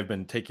 Like, I've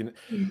been taking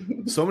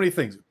so many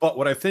things. But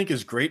what I think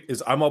is great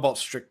is I'm all about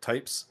strict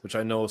types, which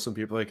I know some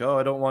people are like, oh,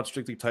 I don't want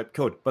strictly typed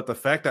code. But the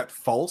fact that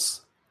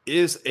false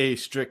is a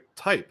strict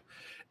type.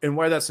 And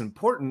why that's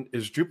important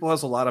is Drupal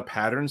has a lot of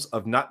patterns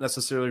of not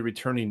necessarily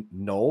returning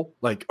null,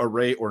 like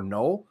array or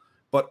null,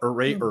 but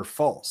array or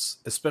false,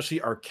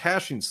 especially our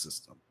caching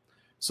system.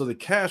 So the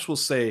cache will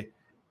say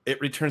it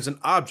returns an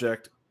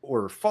object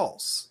or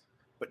false.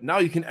 But now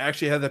you can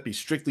actually have that be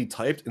strictly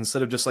typed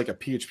instead of just like a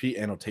PHP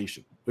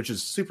annotation, which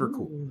is super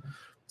cool.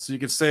 So you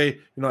could say,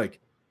 like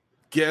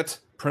get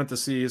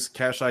parentheses,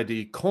 cache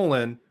ID,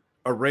 colon,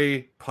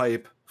 array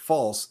pipe,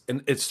 false,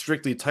 and it's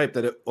strictly typed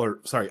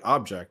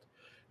object,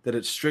 that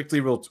it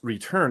strictly will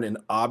return an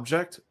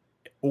object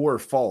or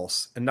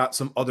false and not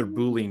some other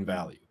Boolean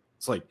value.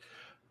 It's like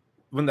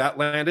when that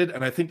landed,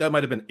 and I think that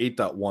might have been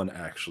 8.1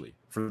 actually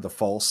for the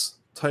false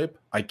type.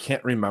 I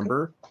can't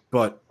remember,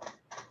 but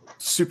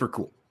super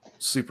cool.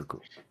 Super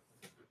cool.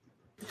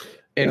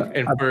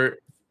 And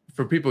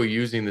for people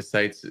using the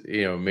sites,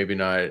 maybe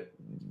not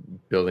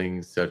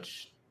building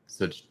such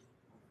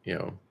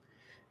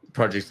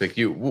projects like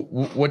you,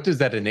 what does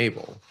that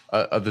enable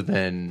other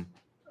than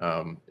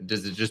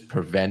does it just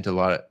prevent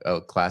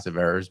a class of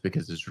errors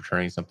because it's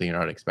returning something you're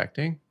not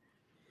expecting?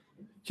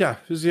 Yeah,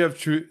 because you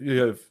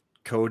have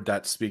code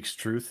that speaks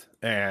truth,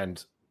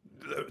 and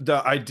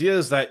the idea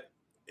is that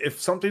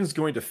if something's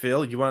going to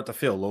fail, you want it to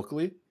fail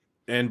locally.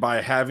 And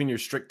by having your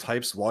strict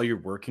types while you're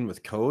working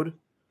with code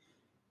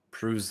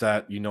proves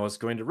that it's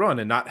going to run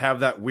and not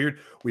have that weird,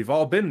 we've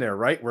all been there,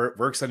 right? Where it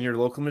works on your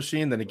local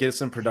machine, then it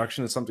gets in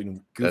production and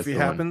something goofy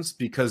happens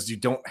because you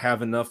don't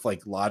have enough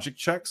like logic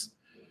checks.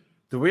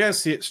 The way I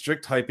see it,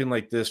 strict typing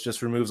like this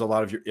just removes a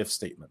lot of your if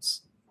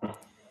statements.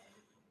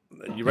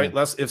 You write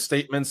less if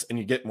statements and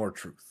you get more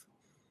truth.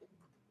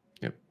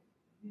 Yep.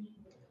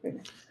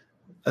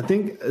 I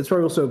think it's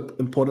probably also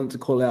important to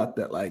call out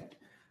that like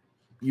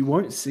you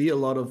won't see a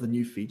lot of the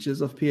new features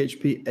of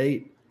PHP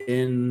 8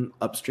 in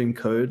upstream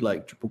code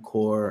like Drupal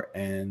core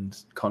and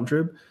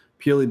Contrib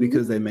purely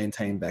because they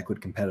maintain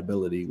backward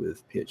compatibility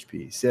with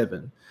PHP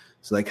 7.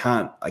 So they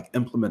can't like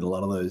implement a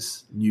lot of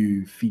those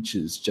new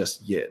features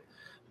just yet.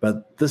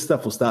 But this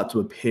stuff will start to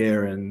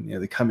appear in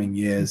the coming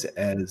years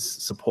as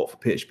support for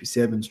PHP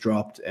 7's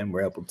dropped and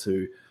we're able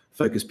to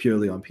focus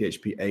purely on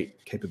PHP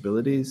 8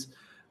 capabilities.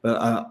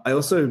 But I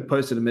also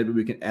posted, and maybe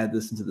we can add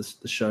this into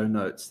the show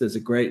notes. There's a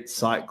great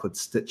site called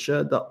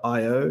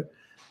Stitcher.io,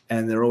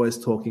 and they're always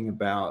talking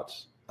about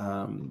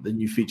the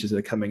new features that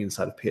are coming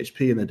inside of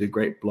PHP, and they do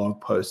great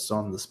blog posts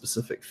on the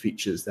specific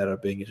features that are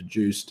being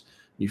introduced,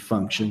 new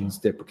functions,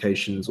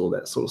 deprecations, all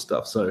that sort of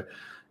stuff. So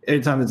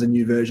anytime there's a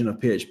new version of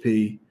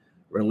PHP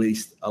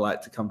released, I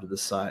like to come to the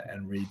site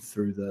and read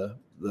through the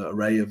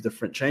array of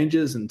different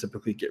changes, and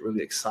typically get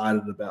really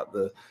excited about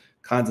the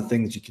kinds of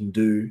things you can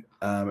do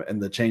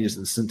and the changes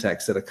in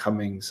syntax that are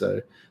coming.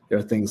 So there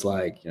are things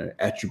like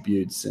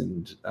attributes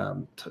and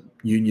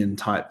union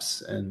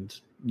types, and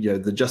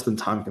the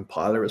just-in-time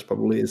compiler is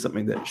probably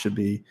something that should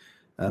be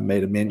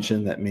made a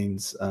mention. That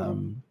means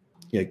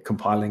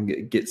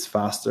compiling gets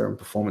faster and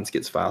performance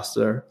gets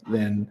faster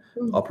than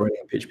operating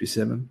on PHP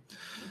 7.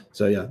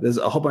 So yeah, there's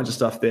a whole bunch of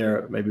stuff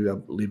there. Maybe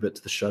I'll leave it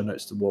to the show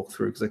notes to walk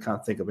through, because I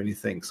can't think of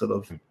anything sort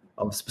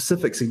of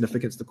specific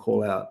significance to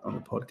call out on the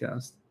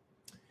podcast.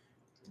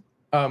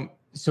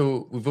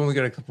 So we've only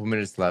got a couple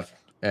minutes left.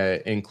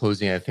 In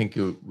closing, I think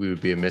we would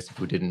be amiss if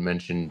we didn't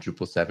mention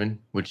Drupal 7,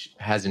 which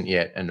hasn't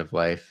yet end of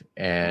life.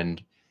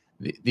 And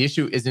the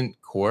issue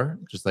isn't core,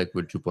 just like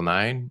with Drupal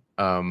 9,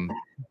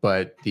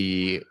 but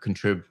the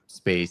Contrib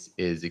space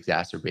is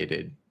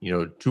exacerbated.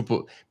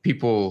 Drupal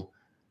people,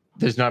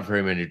 there's not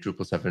very many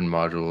Drupal 7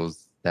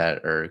 modules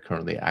that are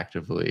currently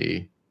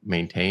actively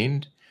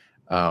maintained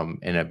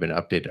and have been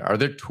updated. Are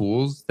there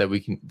tools that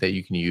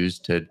you can use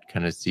to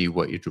kind of see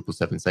what your Drupal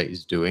 7 site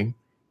is doing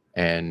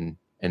and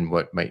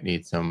what might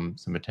need some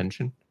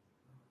attention?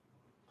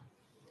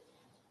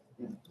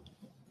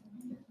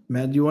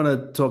 Matt, do you want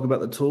to talk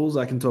about the tools?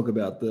 I can talk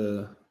about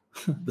the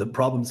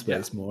problem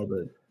space more,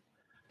 but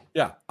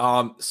yeah.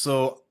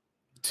 So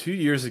 2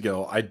 years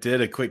ago, I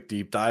did a quick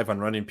deep dive on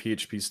running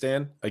PHP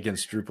Stand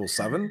against Drupal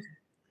 7,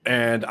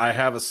 and I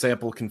have a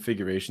sample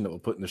configuration that we'll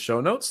put in the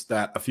show notes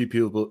that a few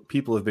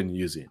people have been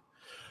using.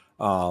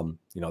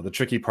 The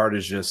tricky part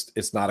is just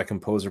it's not a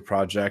composer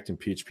project, and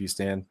PHP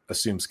Stand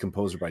assumes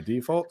composer by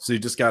default. So you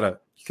just got to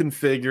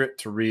configure it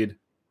to read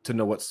to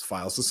know what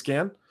files to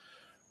scan.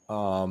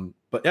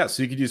 But yeah,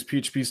 so you could use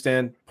PHP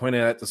Stand, point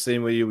at it the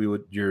same way you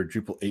would your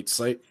Drupal 8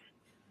 site,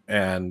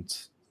 and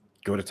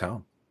go to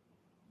town.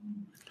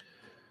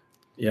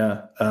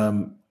 Yeah.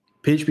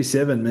 PHP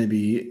 7 may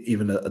be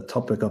even a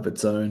topic of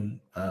its own,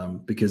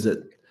 because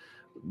the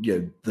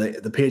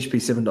PHP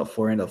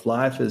 7.4 end of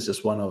life is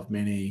just one of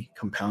many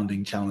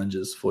compounding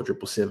challenges for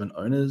Drupal 7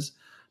 owners,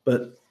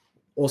 but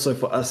also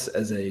for us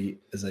as a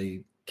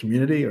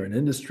community or an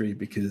industry,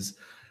 because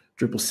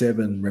Drupal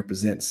 7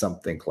 represents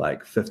something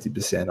like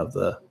 50% of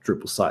the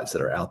Drupal sites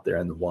that are out there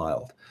in the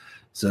wild.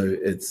 So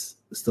it's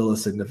still a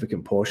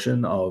significant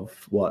portion of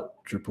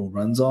what Drupal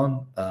runs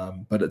on,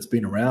 but it's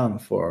been around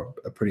for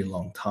a pretty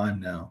long time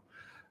now.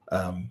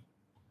 And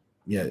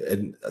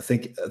I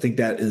think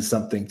that is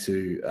something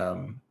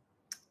to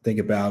think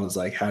about, is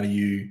like, how do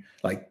you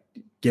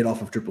get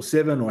off of Drupal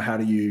 7, or how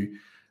do you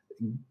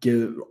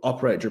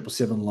operate Drupal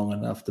 7 long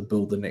enough to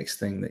build the next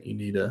thing that you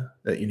need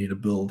to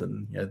build?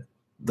 And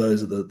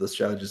those are the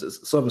strategies.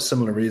 It's sort of a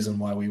similar reason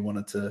why we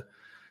wanted to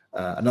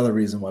another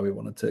reason why we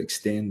wanted to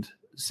extend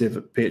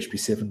PHP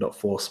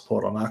 7.4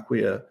 support on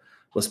Acquia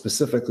was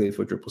specifically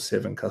for Drupal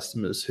 7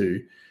 customers who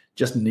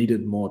just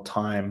needed more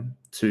time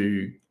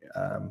to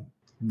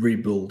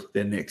rebuild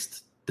their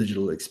next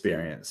digital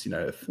experience.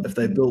 If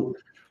they built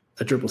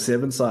a Drupal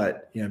 7 site,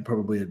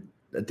 probably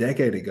a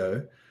decade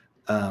ago,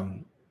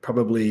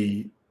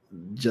 probably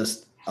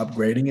just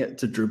upgrading it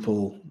to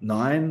Drupal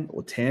 9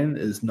 or 10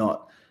 is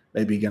not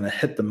maybe going to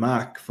hit the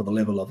mark for the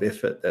level of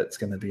effort that's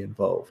going to be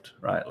involved,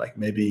 right? Like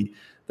maybe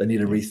they need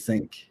to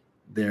rethink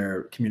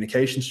their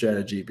communication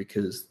strategy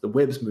because the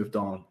web's moved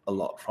on a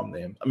lot from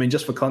them. I mean,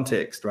 just for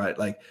context, right?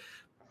 Like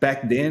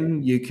back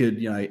then you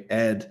could,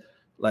 add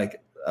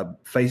like a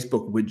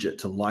Facebook widget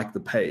to like the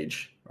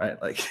page,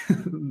 right? Like,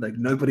 like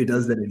nobody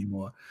does that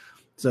anymore.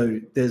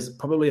 So there's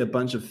probably a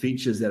bunch of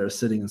features that are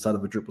sitting inside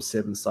of a Drupal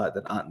 7 site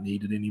that aren't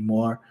needed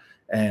anymore.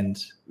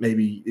 And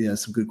maybe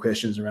some good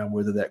questions around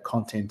whether that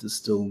content is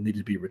still needed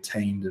to be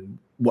retained and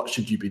what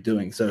should you be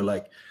doing. So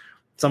like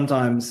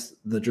sometimes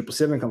the Drupal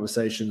 7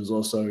 conversation is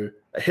also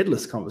a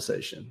headless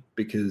conversation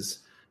because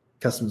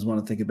customers want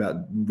to think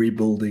about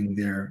rebuilding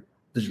their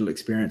digital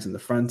experience in the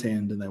front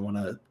end, and they want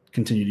to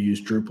continue to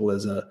use Drupal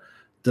as a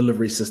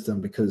delivery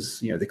system because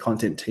the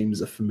content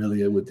teams are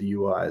familiar with the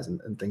UIs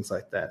and things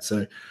like that.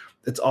 So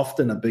it's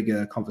often a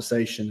bigger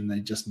conversation, and they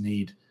just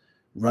need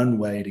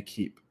runway to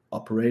keep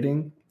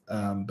operating.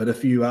 But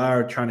if you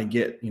are trying to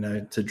get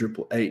to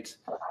Drupal 8,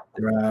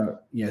 there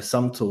are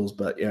some tools,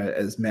 but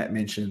as Matt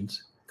mentioned,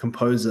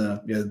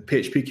 Composer, the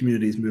PHP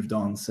community has moved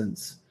on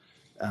since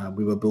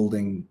we were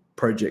building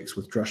projects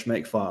with Drush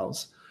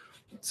makefiles.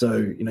 So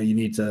you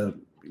need to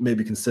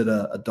maybe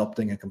consider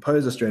adopting a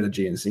composer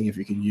strategy and seeing if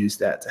you can use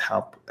that to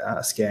help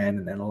scan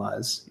and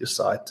analyze your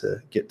site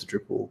to get to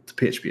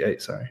PHP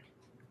 8. Sorry.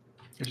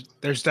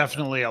 There's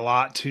definitely a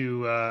lot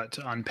to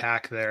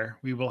unpack there.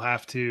 We will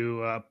have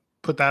to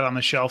put that on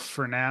the shelf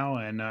for now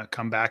and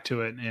come back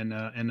to it in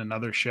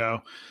another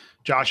show.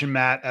 Josh and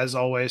Matt, as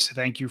always,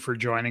 thank you for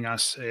joining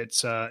us.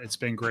 It's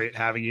been great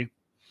having you.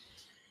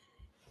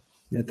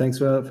 Yeah, thanks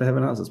for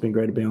having us. It's been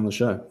great to be on the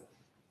show.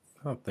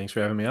 Oh, thanks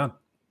for having me on.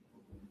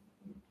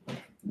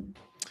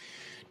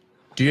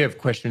 Do you have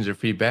questions or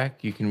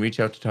feedback? You can reach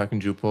out to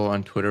Talking Drupal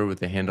on Twitter with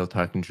the handle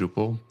Talking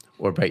Drupal,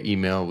 or by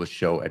email with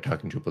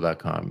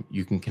show@talkingdrupal.com.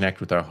 You can connect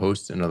with our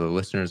hosts and other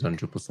listeners on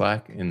Drupal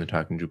Slack in the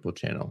Talking Drupal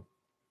channel.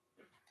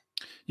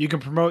 You can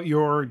promote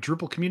your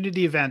Drupal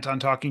community event on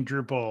Talking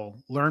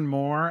Drupal. Learn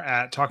more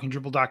at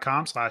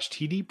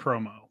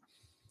talkingdrupal.com/tdpromo.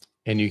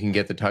 And you can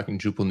get the Talking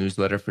Drupal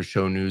newsletter for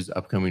show news,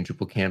 upcoming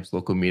Drupal camps,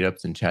 local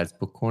meetups, and Chad's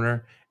Book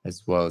Corner,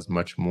 as well as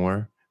much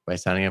more by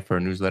signing up for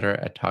our newsletter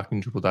at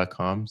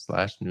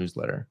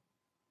talkingdrupal.com/newsletter.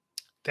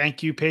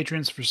 Thank you,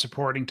 patrons, for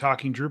supporting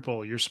Talking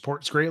Drupal. Your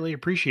support is greatly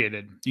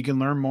appreciated. You can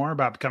learn more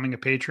about becoming a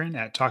patron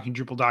at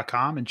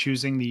talkingdrupal.com and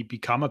choosing the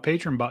Become a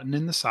Patron button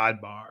in the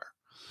sidebar.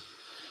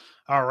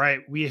 All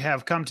right, we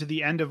have come to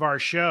the end of our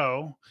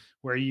show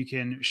where you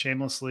can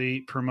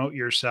shamelessly promote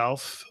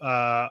yourself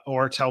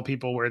or tell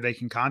people where they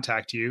can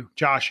contact you.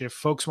 Josh, if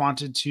folks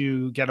wanted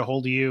to get a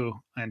hold of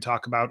you and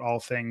talk about all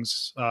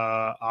things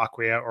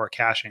Acquia or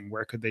caching,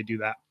 where could they do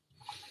that?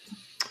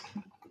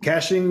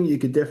 Caching, you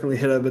could definitely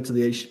head over to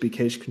the HTTP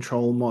cache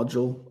control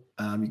module.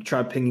 You can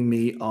try pinging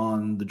me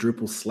on the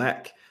Drupal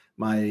Slack.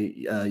 My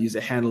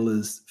user handle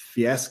is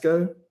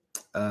Fiasco.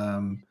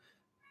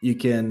 You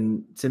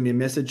can send me a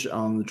message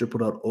on the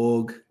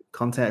Drupal.org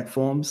contact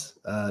forms.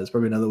 It's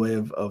probably another way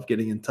of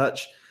getting in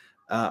touch.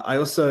 I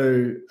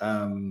also,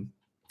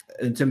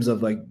 in terms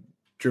of like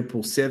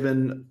Drupal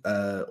 7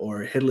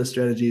 or headless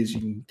strategies, you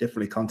can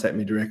definitely contact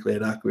me directly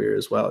at Acquia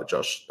as well, at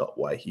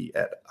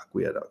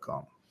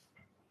josh.waihi@acquia.com.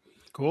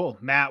 Cool.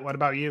 Matt, what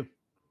about you?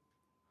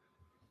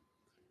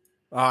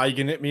 You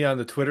can hit me on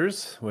the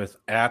Twitters with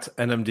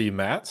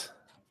 @NMDMatt,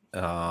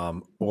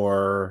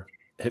 or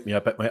hit me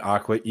up at my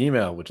Acquia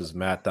email, which is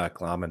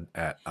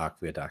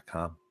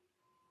matt.glaman@acquia.com.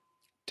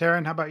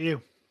 Taryn, how about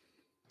you?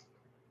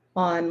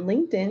 On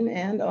LinkedIn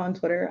and on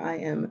Twitter, I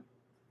am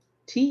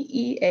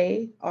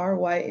TEARYNEG,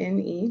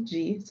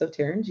 so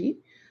Taryn G.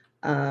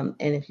 And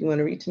if you want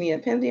to reach me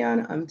at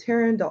Pantheon, I'm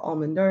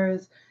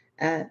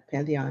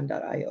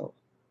Taryn.almondars@pantheon.io.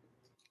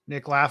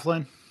 Nick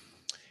Laughlin.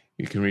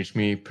 You can reach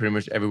me pretty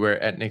much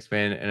everywhere at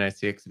Nixvan,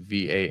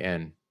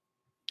 NICXVAN.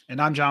 And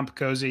I'm John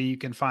Picozzi. You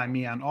can find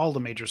me on all the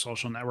major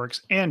social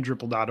networks and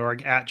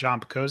Drupal.org at John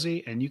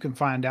Picozzi. And you can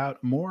find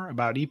out more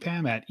about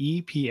EPAM at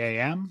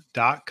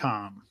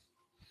EPAM.com.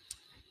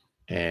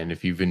 And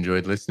if you've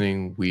enjoyed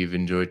listening, we've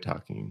enjoyed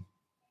talking.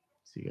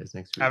 See you guys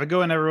next week. Have a good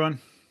one, everyone.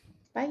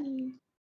 Bye.